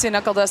Pixie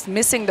Knuckle Dust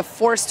missing the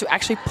force to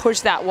actually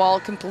push that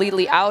wall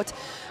completely out.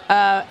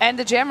 And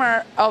the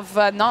jammer of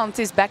Nantes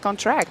is back on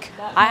track.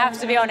 I have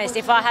to be honest,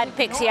 if I had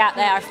Pixie out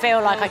there, I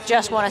feel like I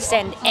just want to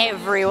send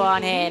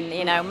everyone in,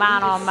 you know,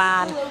 man on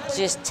man,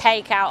 just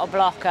take out a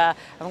blocker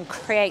and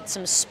create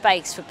some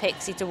space for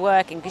Pixie to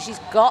work in, because she's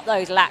got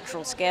those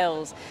lateral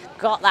skills,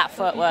 got that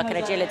footwork and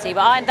agility.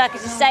 But Iron Duck,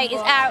 as you say,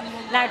 is out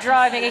now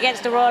driving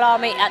against the Royal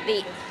Army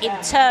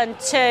in turn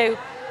 2.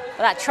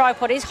 That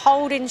tripod is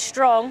holding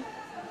strong.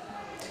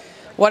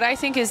 What I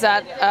think is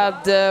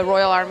that the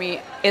Royal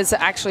Army is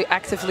actually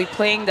actively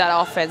playing that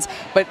offense,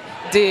 but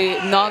the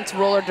Nantes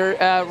roller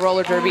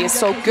derby is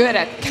so good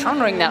at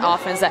countering that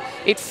offense that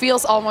it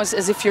feels almost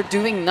as if you're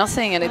doing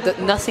nothing,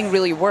 and nothing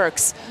really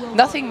works.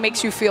 Nothing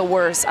makes you feel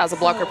worse as a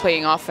blocker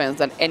playing offense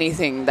than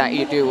anything that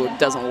you do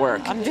doesn't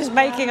work. I'm just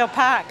making a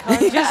pack.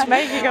 I'm just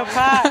making a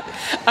pack.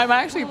 I'm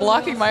actually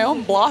blocking my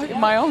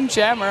own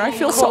jammer. I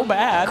feel so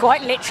bad.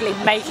 Quite literally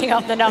making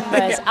up the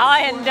numbers. Yeah.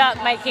 Iron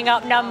Duck making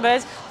up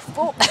numbers.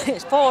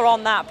 It's 4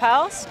 on that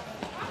pass.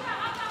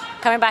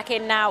 Coming back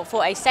in now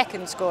for a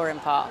second scoring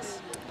pass.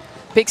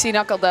 Pixie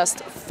Knuckle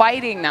Dust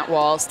fighting that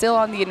wall, still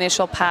on the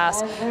initial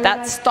pass.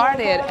 That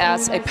started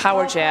as a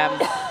power jam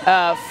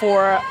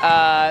for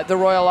the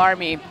Royal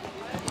Army,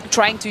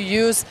 trying to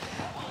use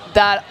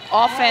that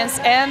offense,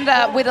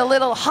 and with a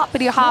little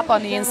hoppity hop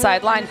on the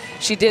inside line,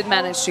 she did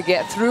manage to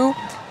get through.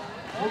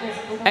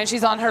 And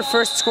she's on her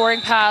first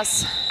scoring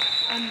pass,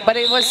 but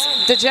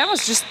the jam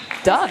was just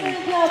done.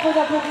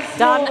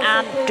 Done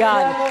and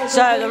done.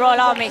 So the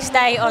Royal Army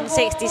stay on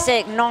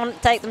 66. Nantes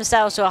take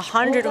themselves to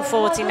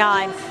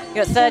 149. You've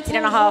got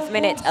 13.5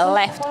 minutes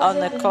left on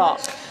the clock.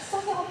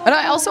 And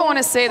I also want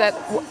to say that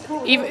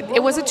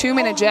it was a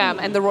 2-minute jam,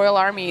 and the Royal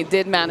Army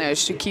did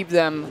manage to keep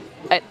them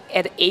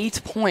at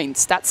 8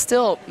 points. That's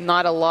still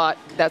not a lot.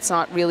 That's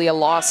not really a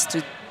loss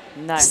to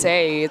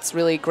say. It's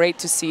really great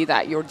to see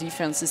that your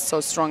defense is so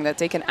strong that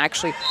they can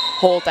actually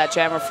hold that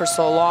jammer for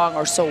so long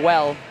or so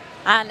well.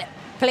 And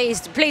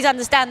please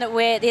understand that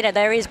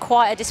there is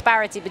quite a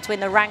disparity between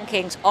the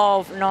rankings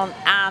of Nantes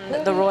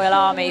and the Royal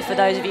Army, for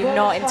those of you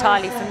not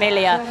entirely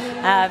familiar.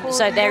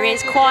 So there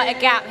is quite a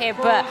gap here,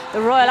 but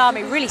the Royal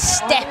Army really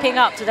stepping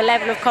up to the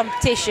level of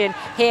competition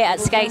here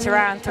at Skater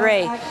Round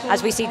 3,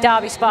 as we see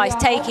Derby Spice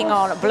taking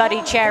on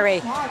Bloody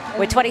Cherry.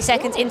 We're 20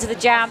 seconds into the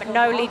jam,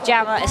 no lead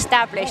jammer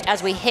established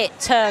as we hit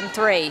turn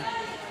 3.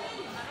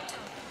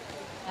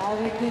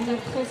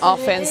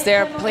 Offense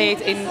there played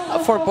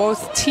for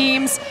both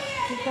teams,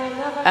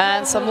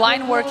 and some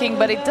line working,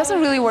 but it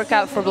doesn't really work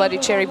out for Bloody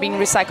Cherry, being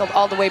recycled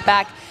all the way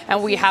back.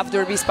 And we have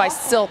Derby Spice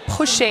still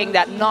pushing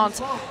that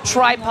Nantes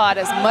tripod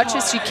as much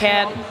as she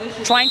can,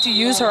 trying to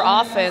use her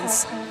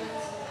offense.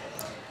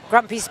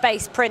 Grumpy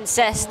Space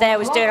Princess there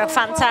was doing a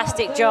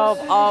fantastic job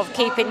of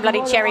keeping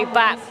Bloody Cherry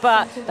back,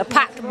 but the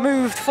pack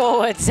moved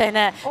forwards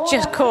and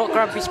just caught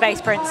Grumpy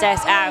Space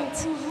Princess out,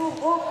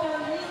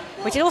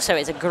 which also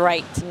is a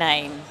great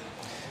name.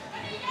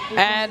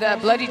 And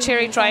Bloody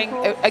Cherry trying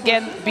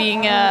again,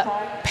 being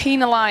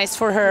penalized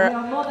for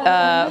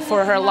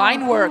her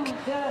line work,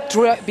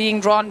 being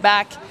drawn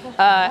back,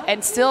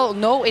 and still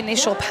no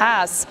initial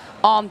pass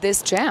on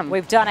this jam.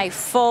 We've done a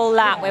full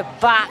lap. We're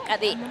back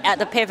at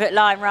the pivot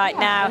line right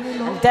now,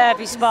 and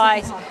Derby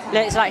Spice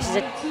looks like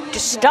she's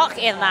just stuck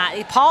in that.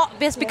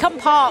 It's become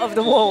part of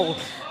the wall.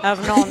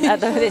 of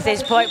Nantes at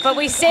this point. But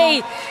we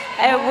see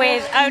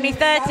with only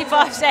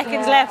 35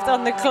 seconds left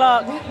on the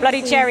clock,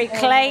 Bloody Cherry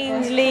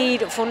claims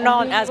lead for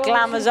Nantes as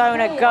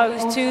Glamazona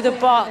goes to the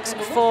box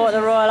for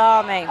the Royal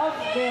Army.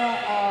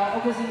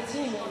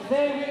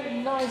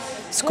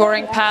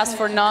 Scoring pass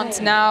for Nantes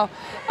now.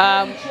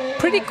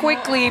 Pretty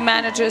quickly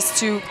manages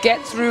to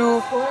get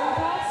through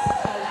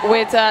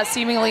with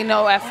seemingly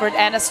no effort,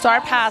 and a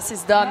star pass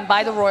is done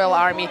by the Royal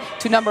Army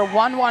to number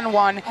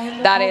 111,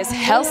 that is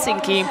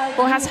Helsinki,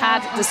 who has had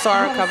the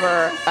star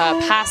cover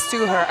pass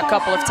to her a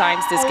couple of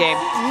times this game.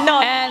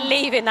 Not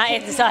leaving that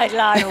inside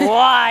line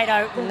wide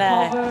open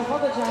there.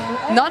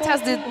 Nantes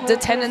has the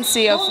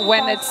tendency of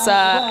when it's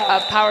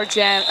a power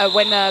jam,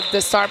 when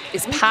the star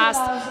is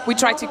passed, we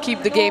try to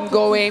keep the game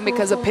going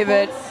because a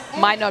pivot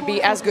might not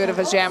be as good of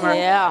a jammer.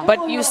 Yeah.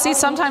 But you see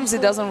sometimes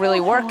it doesn't really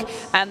work,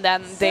 and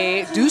then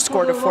they do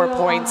score the 4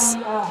 points.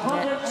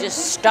 Yeah,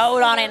 just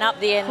stole on it up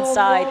the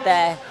inside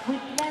there.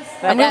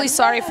 But I'm really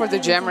sorry for the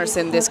jammers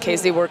in this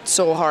case. They worked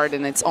so hard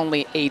and it's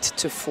only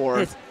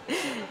 8-4.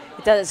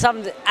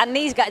 And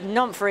these guys,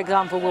 Nantes, for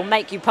example, will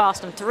make you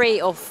pass them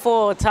 3 or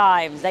 4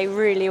 times. They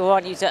really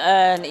want you to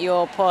earn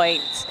your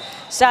points.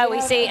 So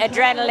we see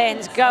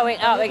Adrenalines going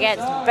up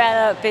against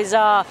Bella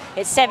Bizarre.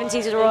 It's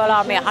 70 to the Royal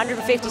Army,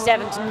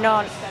 157 to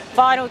Nantes.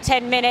 Final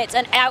 10 minutes,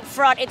 and out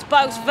front it's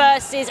Boast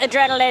versus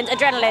Adrenalines.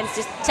 Adrenalines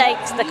just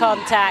takes the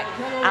contact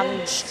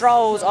and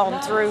strolls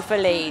on through for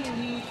lead.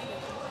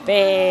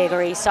 Big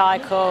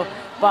recycle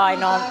by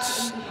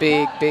Nantes.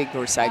 Big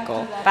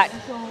recycle. But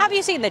have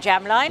you seen the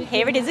jam line?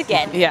 Here it is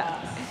again. Yeah.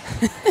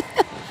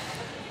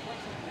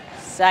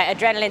 So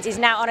Adrenalines is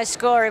now on a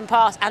scoring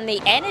pass, and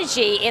the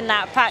energy in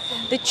that pack,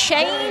 the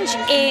change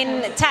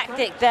in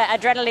tactic that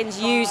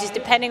Adrenalines uses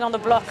depending on the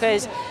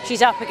blockers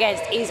she's up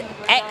against is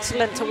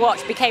excellent to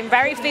watch. Became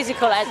very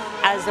physical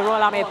as the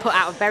Royal Army have put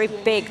out a very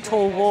big,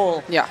 tall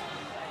wall. Yeah.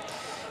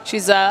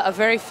 She's a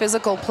very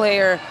physical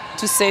player,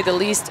 to say the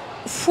least.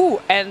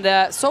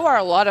 And so are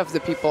a lot of the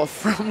people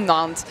from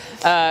Nantes,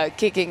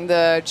 kicking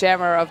the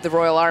jammer of the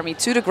Royal Army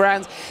to the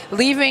ground,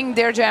 leaving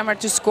their jammer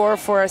to score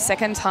for a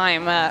second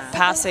time,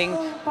 passing,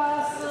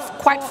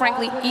 quite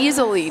frankly,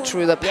 easily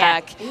through the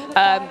pack.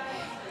 Yeah.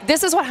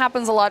 This is what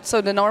happens a lot.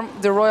 So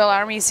the Royal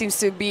Army seems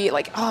to be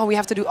like, oh, we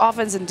have to do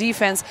offense and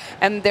defense,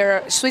 and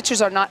their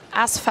switches are not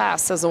as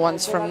fast as the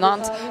ones from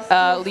Nantes,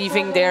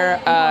 leaving their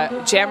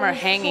jammer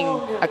hanging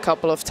a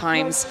couple of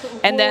times,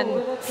 and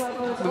then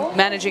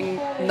managing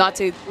not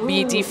to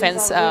be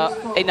defense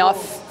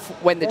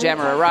enough when the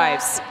jammer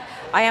arrives.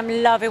 I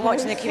am loving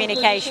watching the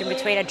communication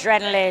between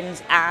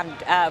Adrenalines and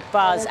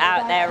Buzz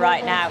out there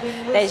right now.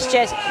 There's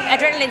just,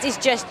 Adrenalines is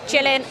just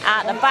chilling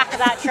at the back of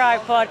that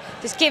tripod,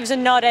 just gives a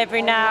nod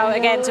every now and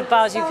again to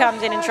Buzz, who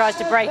comes in and tries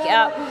to break it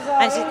up.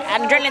 And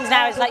Adrenalines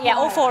now is like, yeah,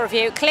 all 4 of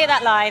you, clear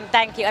that line,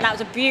 thank you. And that was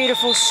a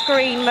beautiful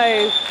screen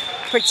move,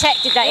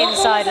 protected that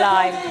inside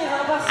line.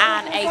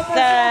 And a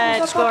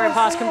 3rd scoring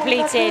pass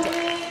completed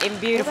in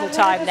beautiful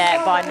time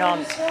there by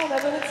Nantes.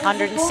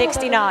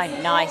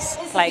 169, nice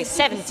play,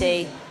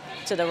 70.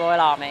 To the Royal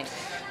Army.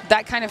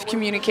 That kind of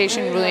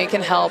communication really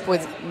can help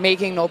with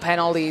making no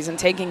penalties and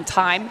taking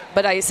time.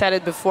 But I said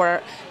it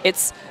before,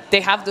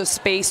 they have the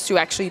space to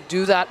actually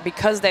do that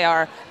because they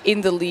are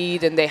in the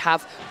lead and they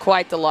have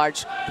quite the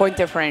large point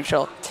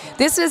differential.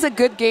 This is a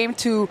good game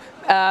to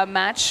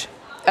match.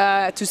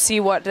 To see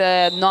what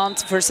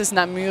Nantes versus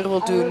Namur will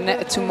do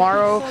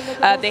tomorrow.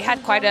 They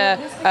had quite a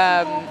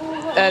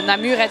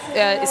Namur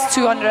is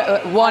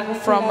 201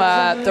 from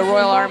the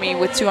Royal Army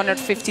with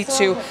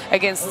 252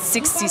 against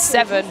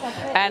 67,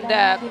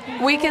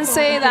 and we can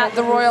say that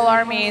the Royal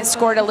Army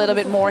scored a little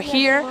bit more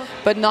here,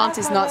 but Nantes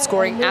is not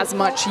scoring as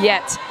much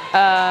yet,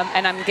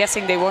 and I'm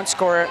guessing they won't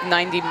score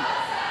 90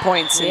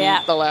 points in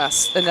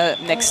the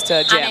next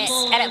jams.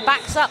 And it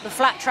backs up the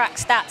flat track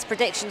stats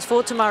predictions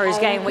for tomorrow's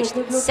game, which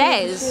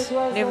says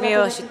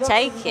Namur should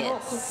take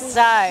it.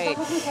 So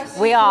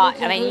we are,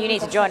 I mean, you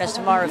need to join us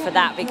tomorrow for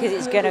that, because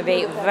it's going to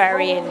be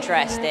very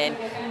interesting.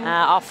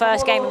 Our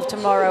first game of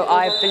tomorrow,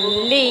 I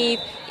believe,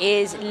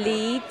 is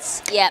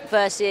Leeds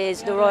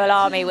versus the Royal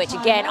Army, which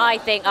again, I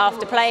think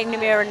after playing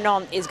Namur and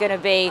Nantes is going to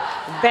be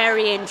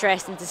very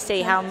interesting to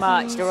see how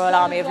much the Royal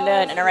Army have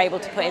learned and are able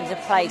to put into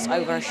place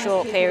over a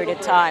short period of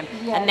time.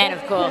 And then,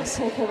 of course,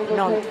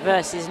 Nantes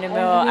versus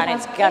Namur, and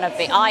it's going to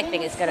be, I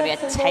think it's going to be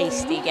a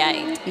tasty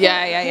game.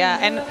 Yeah.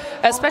 And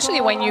especially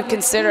when you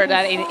consider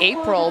that in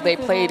April they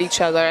played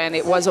each other and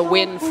it was a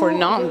win for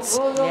Nantes.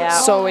 Yeah.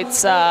 So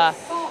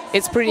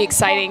it's pretty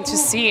exciting to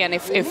see, and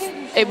if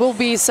it will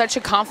be such a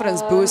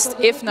confidence boost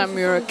if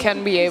Namur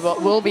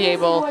will be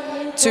able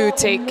to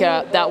take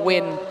that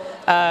win.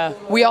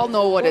 We all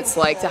know what it's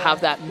like to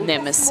have that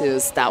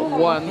nemesis, that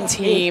one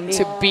team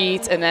to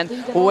beat, and then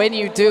when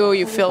you do,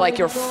 you feel like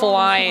you're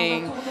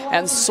flying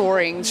and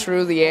soaring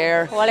through the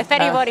air. Well, if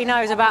anybody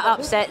knows about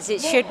upsets,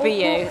 it should be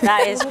you.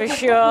 That is for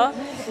sure.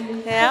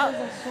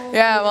 Yeah.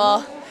 Yeah.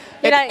 Well.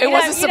 It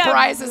was a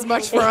surprise as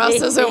much for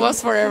us as it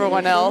was for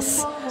everyone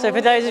else. So for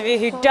those of you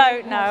who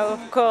don't know,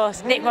 of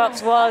course, Nick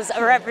Mox was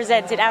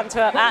represented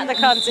Antwerp at the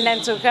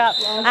Continental Cup,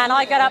 and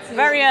I got up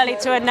very early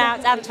to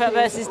announce Antwerp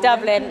versus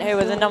Dublin, who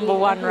were the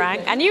 #1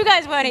 rank. And you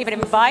guys weren't even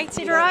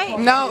invited, right?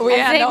 No,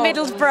 yeah, I think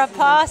no. Middlesbrough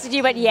passed, and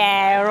you went,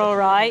 yeah, all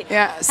right.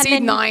 Yeah,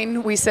 seed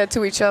 9, we said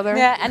to each other.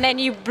 Yeah, and then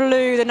you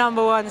blew the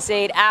 #1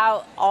 seed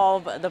out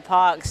of the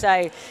park.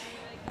 So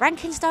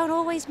rankings don't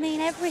always mean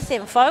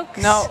everything, folks.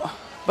 No.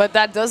 But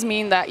that does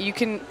mean that you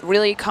can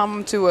really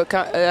come to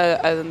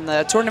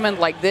a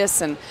tournament like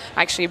this and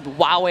actually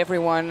wow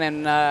everyone.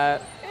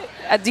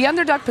 And the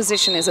underdog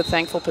position is a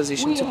thankful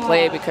position to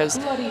play because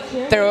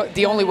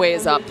the only way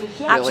is up.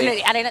 Really.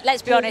 Absolutely. And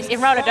let's be honest,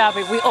 in roller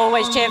derby, we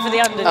always cheer for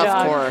the underdog.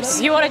 Of course.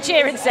 If you want to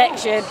cheer in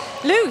section,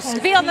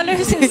 be on the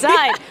losing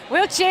side.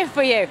 We'll cheer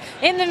for you.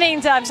 In the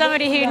meantime,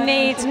 somebody who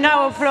needs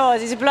no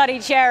applause is Bloody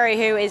Cherry,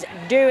 who is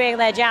doing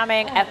their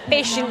jamming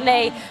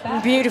efficiently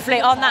and beautifully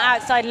on that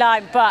outside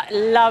line, but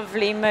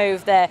lovely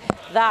move there.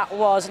 That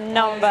was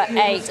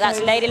 #8.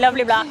 That's Lady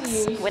Lovely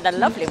Blocks with a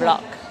lovely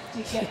block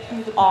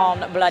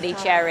on Bloody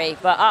Cherry.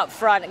 But up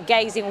front,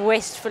 gazing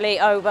wistfully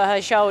over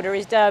her shoulder,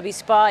 is Derby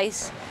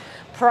Spice,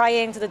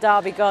 praying to the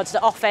Derby gods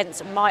the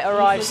offence might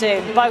arrive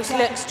soon. Both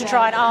looks to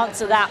try and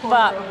answer that,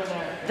 but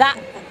that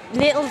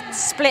little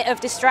split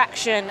of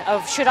distraction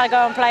of should I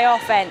go and play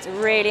offence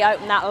really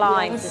opened that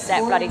line to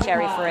set Bloody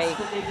Cherry free.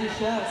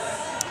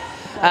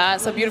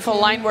 So beautiful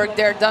line work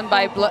there done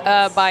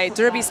by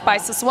Derby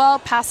Spice as well,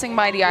 passing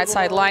by the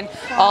outside line,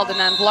 all the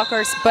Nantes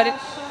blockers, but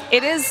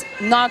it is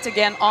not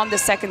again on the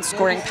second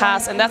scoring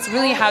pass, and that's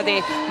really how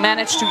they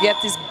managed to get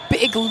this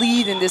big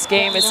lead in this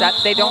game, is that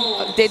they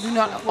do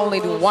not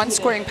only do 1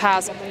 scoring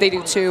pass, they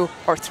do 2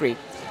 or 3.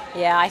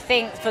 Yeah, I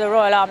think for the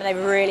Royal Army,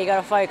 they've really got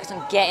to focus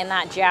on getting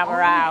that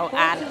jammer out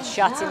and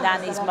shutting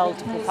down these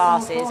multiple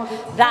passes.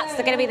 That's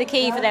going to be the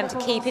key for them, to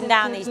keeping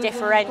down these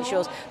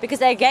differentials, because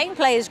their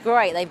gameplay is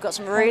great. They've got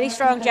some really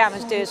strong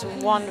jammers doing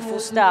some wonderful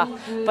stuff,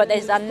 but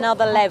there's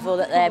another level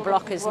that their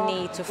blockers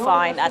need to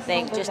find, I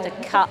think, just to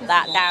cut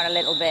that down a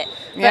little bit.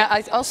 Yeah,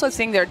 I also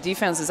think their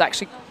defense is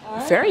actually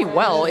very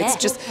well. It's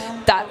just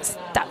that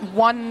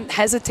one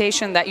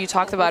hesitation that you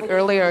talked about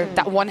earlier,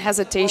 that one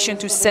hesitation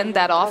to send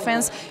that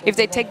offense. If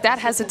they take that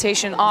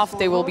hesitation off,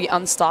 they will be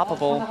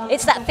unstoppable.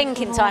 It's that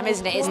thinking time,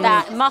 isn't it? It's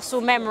that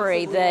muscle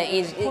memory that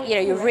is,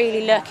 you're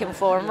really looking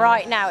for. And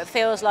right now, it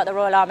feels like the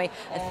Royal Army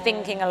are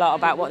thinking a lot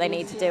about what they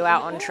need to do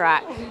out on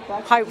track.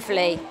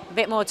 Hopefully, a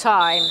bit more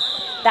time,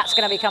 that's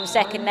going to become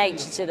second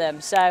nature to them.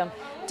 So,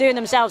 doing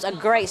themselves a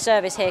great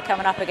service here,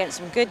 coming up against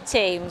some good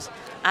teams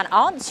and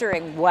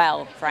answering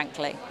well,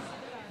 frankly.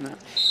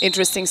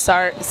 Interesting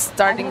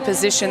starting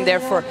position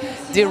there for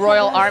the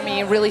Royal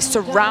Army, really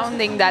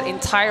surrounding that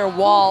entire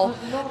wall.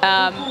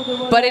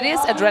 But it is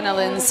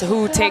Adrenalines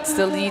who takes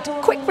the lead.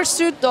 Quick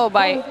pursuit though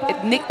by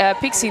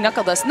Pixie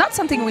Knuckledust. Not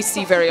something we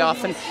see very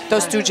often.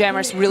 Those two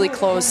jammers really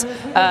close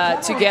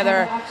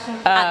together.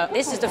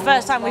 This is the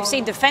first time we've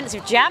seen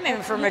defensive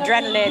jamming from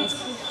Adrenalines,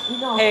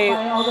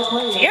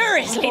 who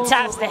furiously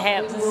taps the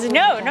hips.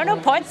 No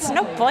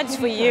points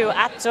for you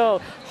at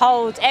all.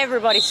 Holds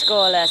everybody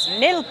scoreless.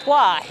 Nil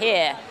points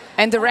here.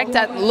 And direct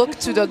that look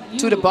to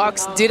the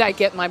box. Did I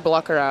get my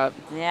blocker out?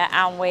 Yeah,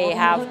 and we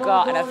have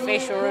got an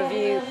official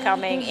review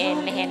coming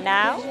in here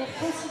now.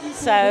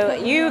 So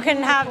you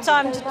can have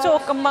time to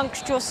talk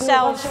amongst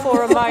yourselves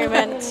for a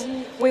moment.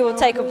 We will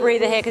take a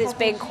breather here because it's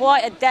been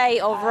quite a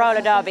day of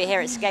roller derby here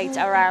at Skate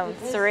Around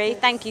 3.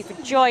 Thank you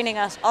for joining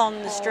us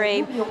on the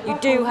stream. You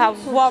do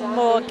have one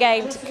more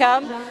game to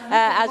come.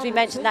 As we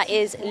mentioned, that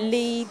is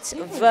Leeds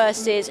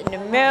versus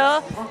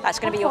Namur. That's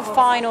going to be your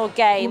final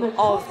game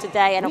of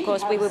today. And of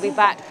course, we will be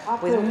back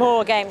with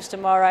more games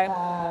tomorrow.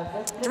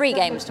 3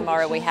 games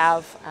tomorrow we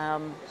have,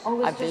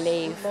 I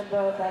believe.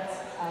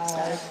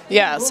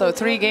 Yeah, so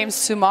 3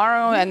 games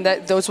tomorrow, and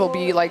those will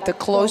be like the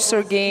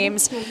closer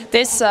games.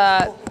 This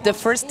the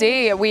first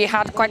day we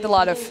had quite a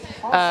lot of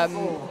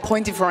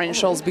point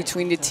differentials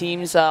between the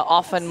teams,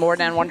 often more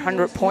than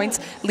 100 points,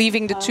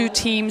 leaving the 2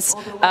 teams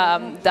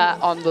that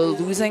on the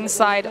losing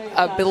side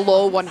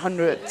below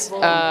 100,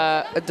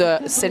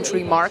 the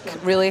century mark,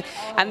 really,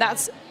 and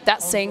that's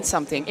saying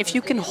something. If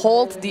you can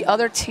hold the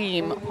other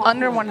team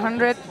under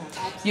 100,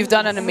 you've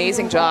done an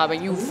amazing job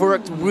and you've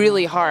worked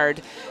really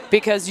hard,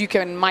 because you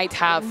might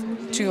have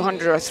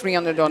 200 or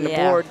 300 on the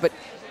board, but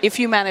if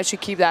you manage to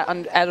keep that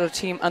other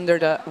team under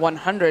the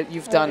 100,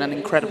 you've done an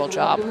incredible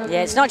job.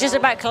 Yeah, it's not just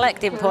about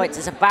collecting points,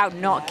 it's about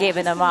not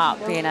giving them up,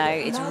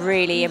 It's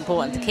really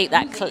important to keep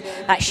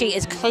that sheet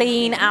as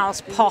clean as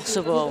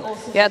possible.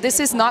 Yeah, this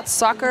is not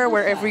soccer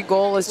where every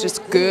goal is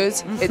just good.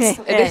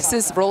 This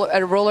is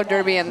a roller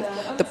derby, and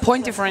the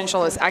point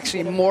differential is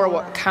actually more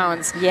what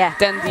counts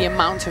than the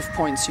amount of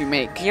points you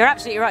make. You're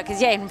absolutely right,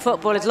 because in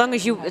football, as long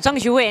as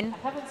you win,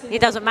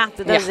 it doesn't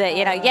matter, does it?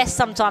 Yes,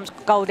 sometimes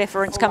goal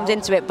difference comes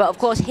into it, but of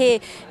course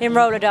here in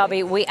roller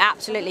derby we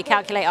absolutely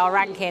calculate our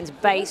rankings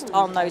based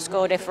on those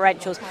score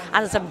differentials,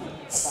 and some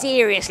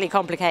seriously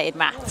complicated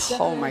maths.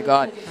 Oh my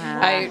god,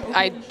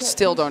 I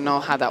still don't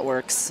know how that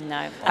works.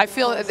 No, I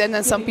feel, and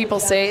then some people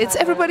say it's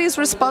everybody's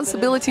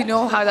responsibility to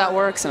know how that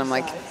works, and I'm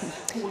like,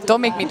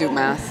 Don't make me do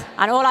math.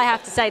 And all I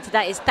have to say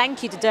today is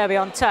thank you to Derby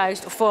on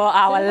Toast for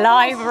our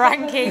live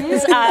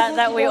rankings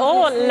that we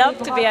all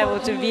love to be able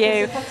to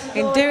view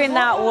in doing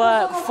that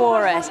work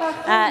for us.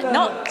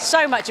 Not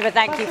so much of a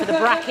thank you for the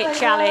bracket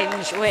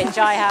challenge, which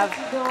I have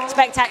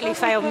spectacularly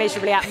failed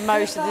miserably at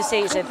most of the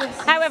season.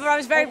 However, I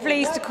was very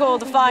pleased to call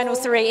the final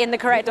 3 in the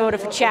correct order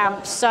for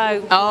champs.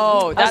 So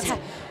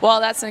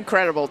that's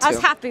incredible too. I was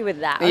happy with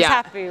that. I was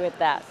happy with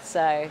that.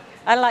 So.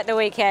 Unlike the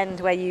weekend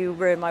where you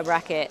ruined my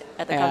bracket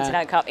at the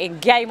Continental Cup in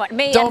game 1.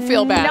 Me Don't and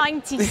feel bad.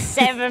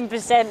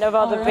 97% of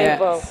other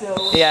people.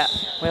 Yeah.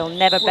 We'll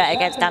never bet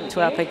against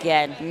Antwerp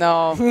again.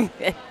 No,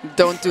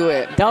 don't do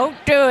it. Don't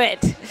do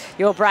it.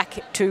 Your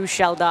bracket too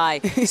shall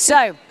die.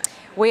 So,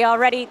 we are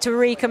ready to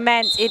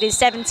recommence. It is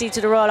 70 to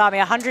the Royal Army,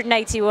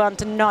 181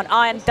 to Nantes.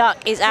 Iron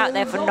Duck is out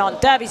there for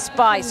Nantes. Derby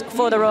Spice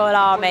for the Royal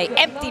Army.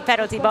 Empty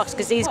penalty box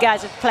because these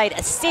guys have played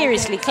a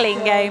seriously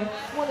clean game.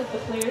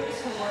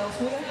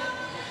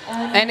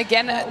 And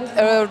again,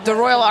 the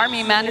Royal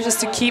Army manages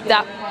to keep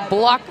that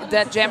block,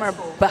 that jammer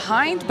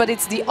behind, but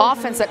it's the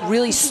offense that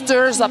really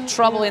stirs up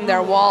trouble in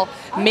their wall,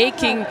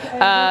 making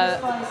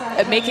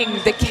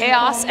the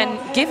chaos and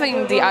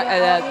giving the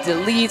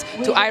lead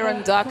to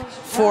Iron Duck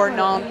for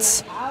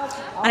Nantes.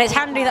 And it's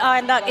handy that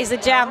Iron Duck is the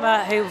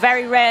jammer who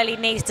very rarely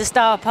needs to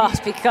star pass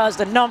because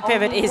the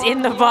non-pivot is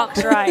in the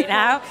box right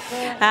now.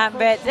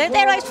 But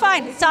they're always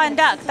fine. It's Iron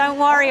Duck. Don't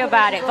worry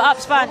about it. But up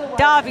front,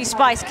 Derby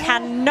Spice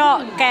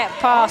cannot get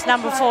past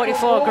number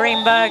 44,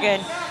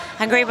 Greenbergen.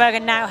 And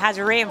Greenbergen now has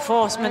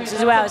reinforcements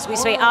as well, as we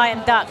see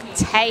Iron Duck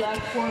take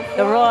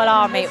the Royal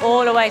Army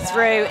all the way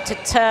through to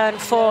turn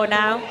 4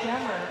 now.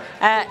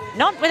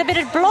 Not with a bit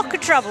of blocker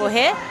trouble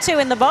here. 2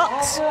 in the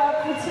box.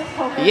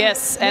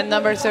 Yes, and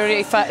number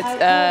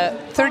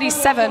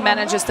 37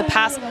 manages to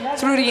pass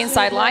through the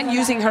inside line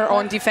using her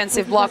own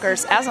defensive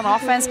blockers as an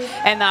offense,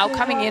 and now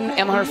coming in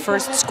on her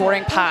first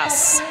scoring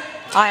pass.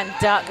 Iron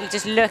Duck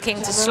just looking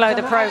to slow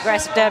the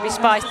progress of Derby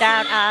Spice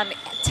down and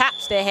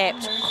taps the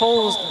hips,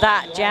 calls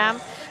that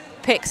jam,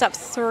 picks up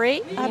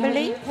 3, I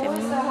believe.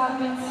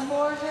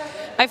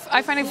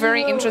 I find it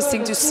very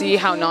interesting to see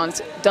how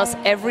Nantes does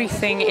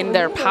everything in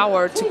their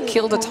power to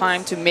kill the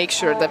time to make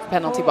sure the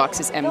penalty box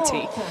is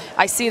empty.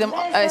 I see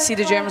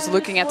the jammers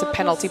looking at the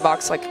penalty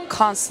box like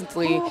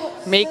constantly,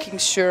 making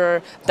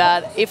sure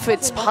that if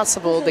it's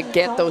possible to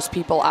get those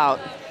people out.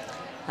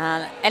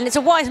 And it's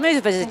a wise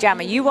move as a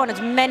jammer. You want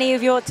as many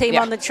of your team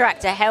on the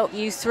track to help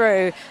you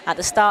through at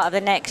the start of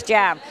the next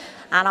jam.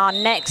 And our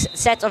next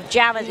set of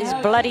jammers is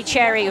Bloody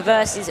Cherry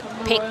versus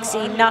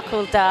Pixie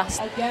Knuckle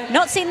Dust.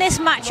 Not seen this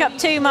matchup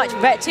too much,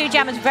 but 2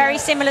 jammers very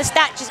similar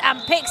statures,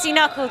 and Pixie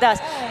Knuckle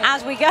Dust,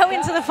 as we go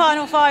into the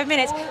final 5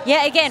 minutes,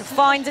 yet again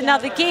finds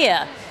another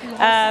gear.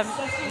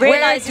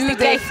 Where do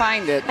they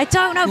find it? I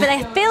don't know, but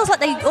it feels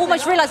like they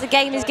almost realise the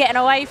game is getting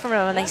away from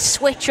them and they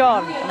switch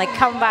on and they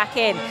come back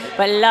in.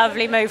 But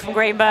lovely move from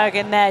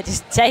Greenbergen there,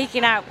 just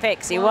taking out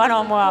Pixie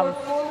one-on-one.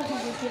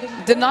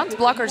 The Nantes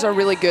blockers are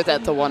really good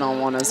at the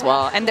one-on-one as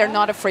well, and they're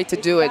not afraid to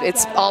do it.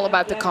 It's all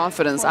about the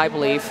confidence, I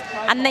believe.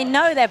 And they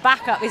know their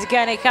backup is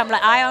going to come.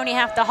 Like, I only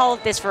have to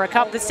hold this for a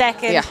couple of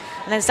seconds,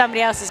 and then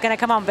somebody else is going to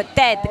come on. But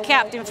Dead, the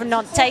captain from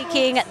Nantes,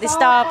 taking the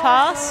star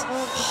pass.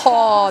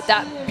 Oh,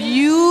 that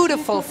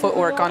beautiful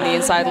footwork on the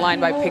inside line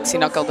by Pixie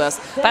Knuckle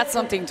Dust. That's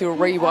something to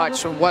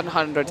rewatch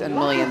 100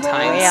 million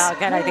times. We are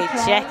going to be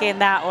checking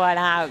that one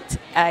out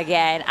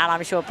again, and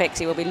I'm sure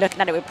Pixie will be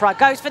looking at it with pride.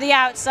 Goes for the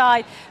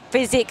outside.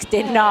 Physics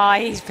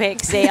denies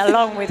Pixie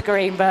along with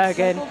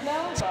Greenbergen.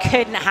 Just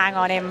couldn't hang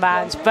on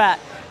inbounds, but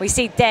we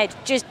see Dead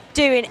just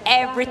doing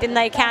everything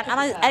they can.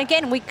 And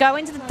again, we go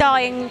into the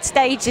dying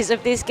stages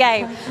of this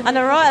game, and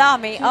the Royal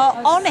Army are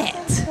on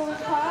it.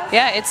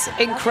 Yeah, it's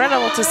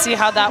incredible to see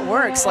how that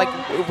works. Like,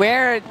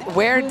 where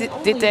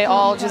did they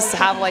all just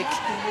have like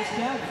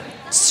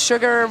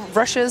sugar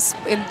rushes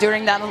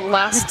during that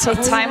last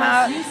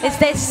timeout?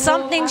 There's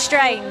something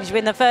strange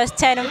with the first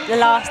 10 of the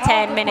last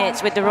 10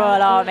 minutes with the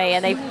Royal Army,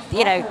 and they,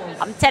 you know,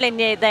 I'm telling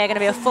you, they're going to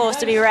be a force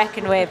to be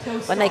reckoned with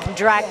when they can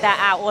drag that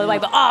out all the way.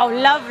 But oh,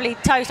 lovely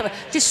toast,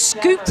 just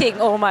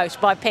scooting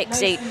almost by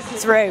Pixie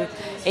through.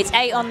 It's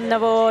 8 on the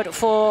board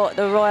for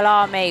the Royal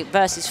Army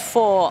versus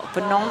 4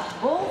 for Nantes.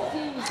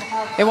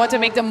 They want to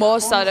make the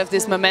most out of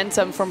this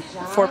momentum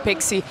for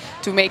Pixie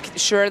to make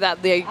sure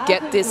that they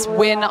get this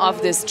win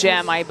of this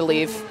jam, I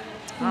believe.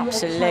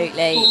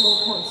 Absolutely.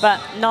 But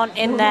Nantes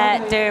in there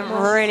doing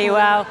really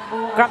well.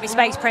 Grumpy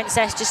Space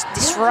Princess just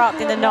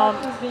disrupting the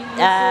Nantes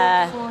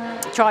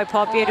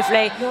tripod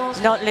beautifully.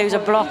 Does not lose a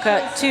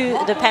blocker to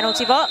the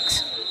penalty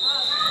box.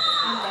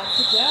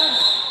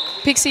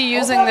 Pixie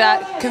using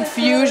that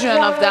confusion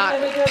of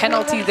that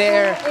penalty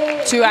there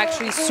to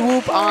actually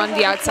swoop on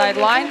the outside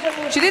line.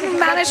 She didn't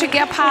manage to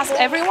get past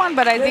everyone,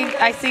 but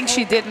I think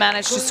she did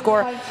manage to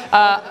score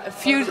a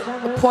few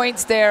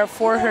points there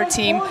for her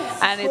team,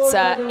 and it's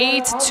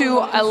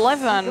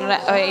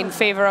 8-11 in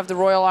favor of the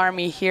Royal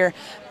Army here.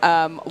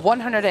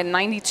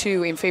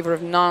 192 in favor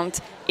of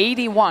Nantes,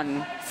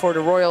 81 for the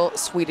Royal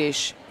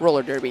Swedish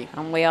Roller Derby.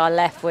 And we are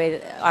left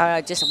with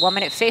just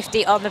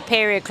 1:50 on the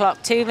period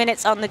clock, 2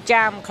 minutes on the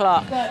jam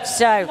clock.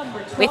 So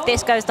if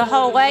this goes the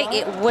whole way,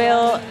 it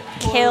will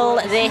kill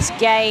this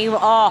game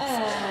off.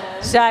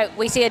 So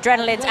we see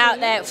Adrenaline's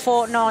out there,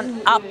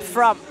 Fortnon up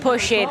front,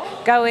 pushing,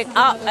 going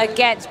up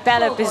against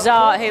Bella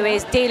Bizarre, who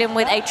is dealing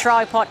with a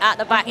tripod at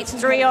the back. It's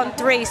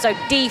 3-on-3, so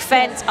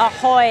defense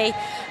ahoy.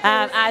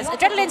 As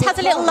Adrenaline's has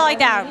a little lie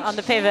down on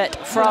the pivot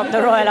from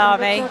the Royal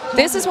Army.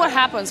 This is what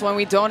happens when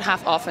we don't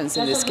have offense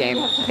in this game.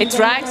 It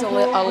drags a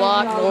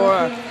lot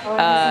more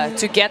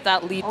to get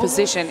that lead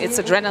position. It's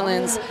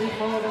Adrenaline's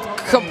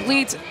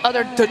complete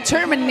other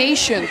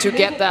determination to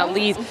get that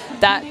lead,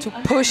 to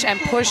push and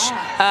push,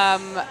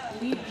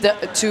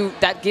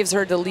 that gives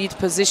her the lead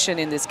position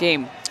in this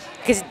game.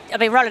 Because, I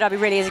mean, roller derby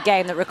really is a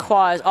game that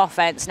requires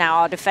offense now.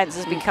 Our defense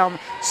has become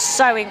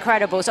so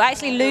incredible. So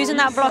actually losing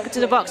that blocker to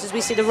the box, as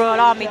we see the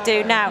Royal Army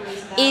do now,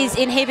 is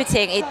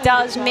inhibiting. It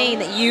does mean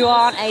that you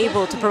aren't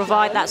able to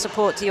provide that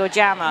support to your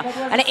jammer.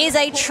 And it is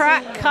a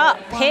track cut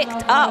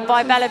picked up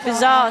by Bella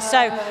Bizarre.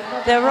 So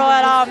the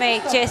Royal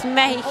Army just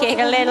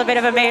making a little bit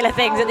of a meal of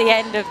things at the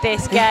end of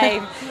this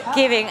game,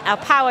 giving a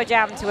power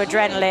jam to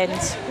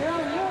Adrenaline's,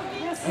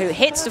 who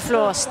hits the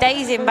floor,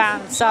 stays in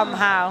bounds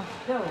somehow.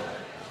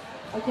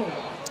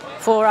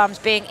 Forearms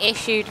being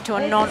issued to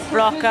a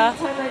non-blocker.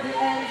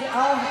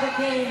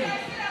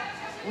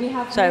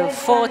 So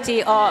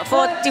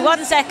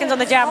 41 seconds on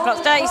the jam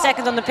clock, 30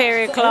 seconds on the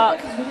period clock.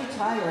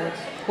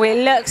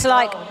 It looks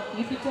like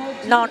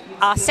Nantes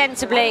are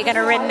sensibly going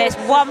to win this.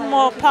 One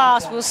more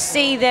pass will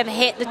see them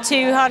hit the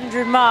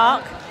 200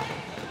 mark.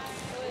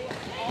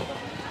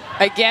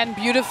 Again,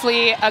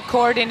 beautifully a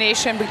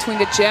coordination between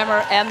the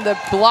jammer and the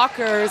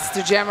blockers.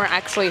 The jammer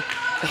actually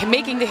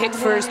making the hit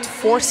first,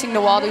 forcing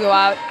the wall to go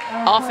out,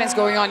 offense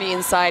going on the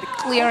inside,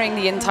 clearing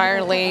the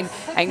entire lane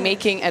and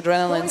making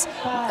Adrenaline's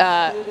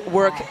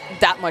work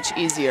that much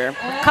easier.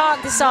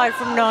 Can't decide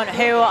from Nantes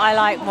who I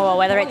like more,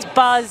 whether it's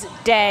Buzz,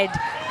 Dead,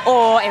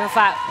 or in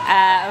fact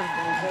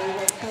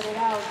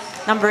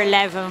number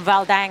 11,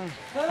 Valdang.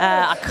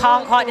 I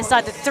can't quite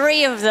decide. The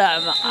three of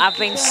them have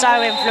been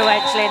so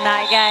influential in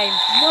that game.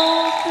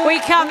 We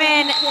come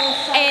in,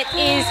 it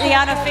is the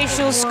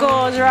unofficial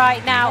scores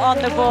right now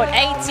on the board.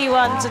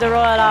 81 to the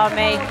Royal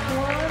Army,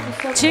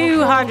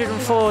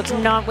 204 to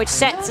Nantes, which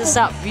sets us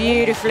up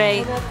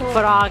beautifully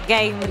for our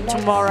game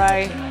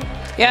tomorrow.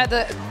 Yeah,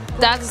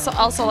 that's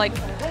also like,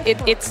 it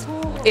depicts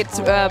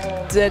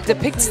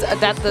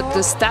that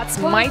the stats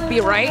might be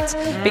right,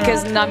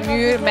 because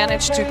Namur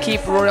managed to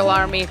keep Royal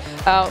Army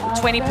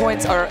 20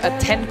 points or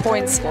 10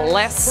 points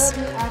less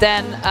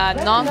than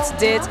Nantes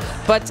did,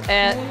 but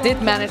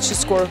did manage to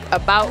score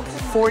about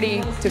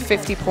 40 to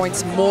 50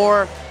 points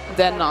more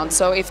than Nantes.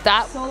 So if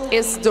that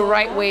is the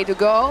right way to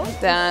go,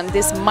 then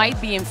this might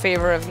be in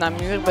favor of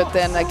Namur, but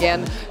then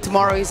again,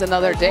 tomorrow is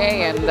another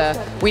day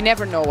and we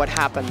never know what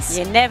happens.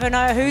 You never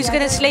know who's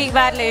going to sleep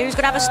badly, who's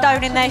going to have a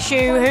stone in their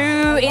shoe,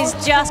 who is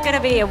just going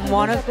to be in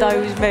one of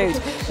those moods.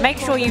 Make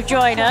sure you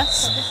join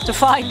us to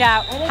find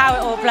out how it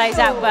all plays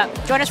out, but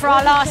join us for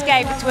our last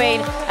game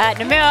between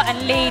Namur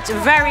and Leeds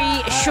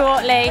very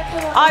shortly.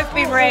 I've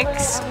been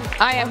Riggs.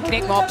 I am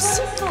Knick Mops.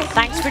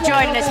 Thanks for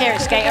joining us here at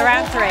Skate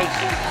Around 3.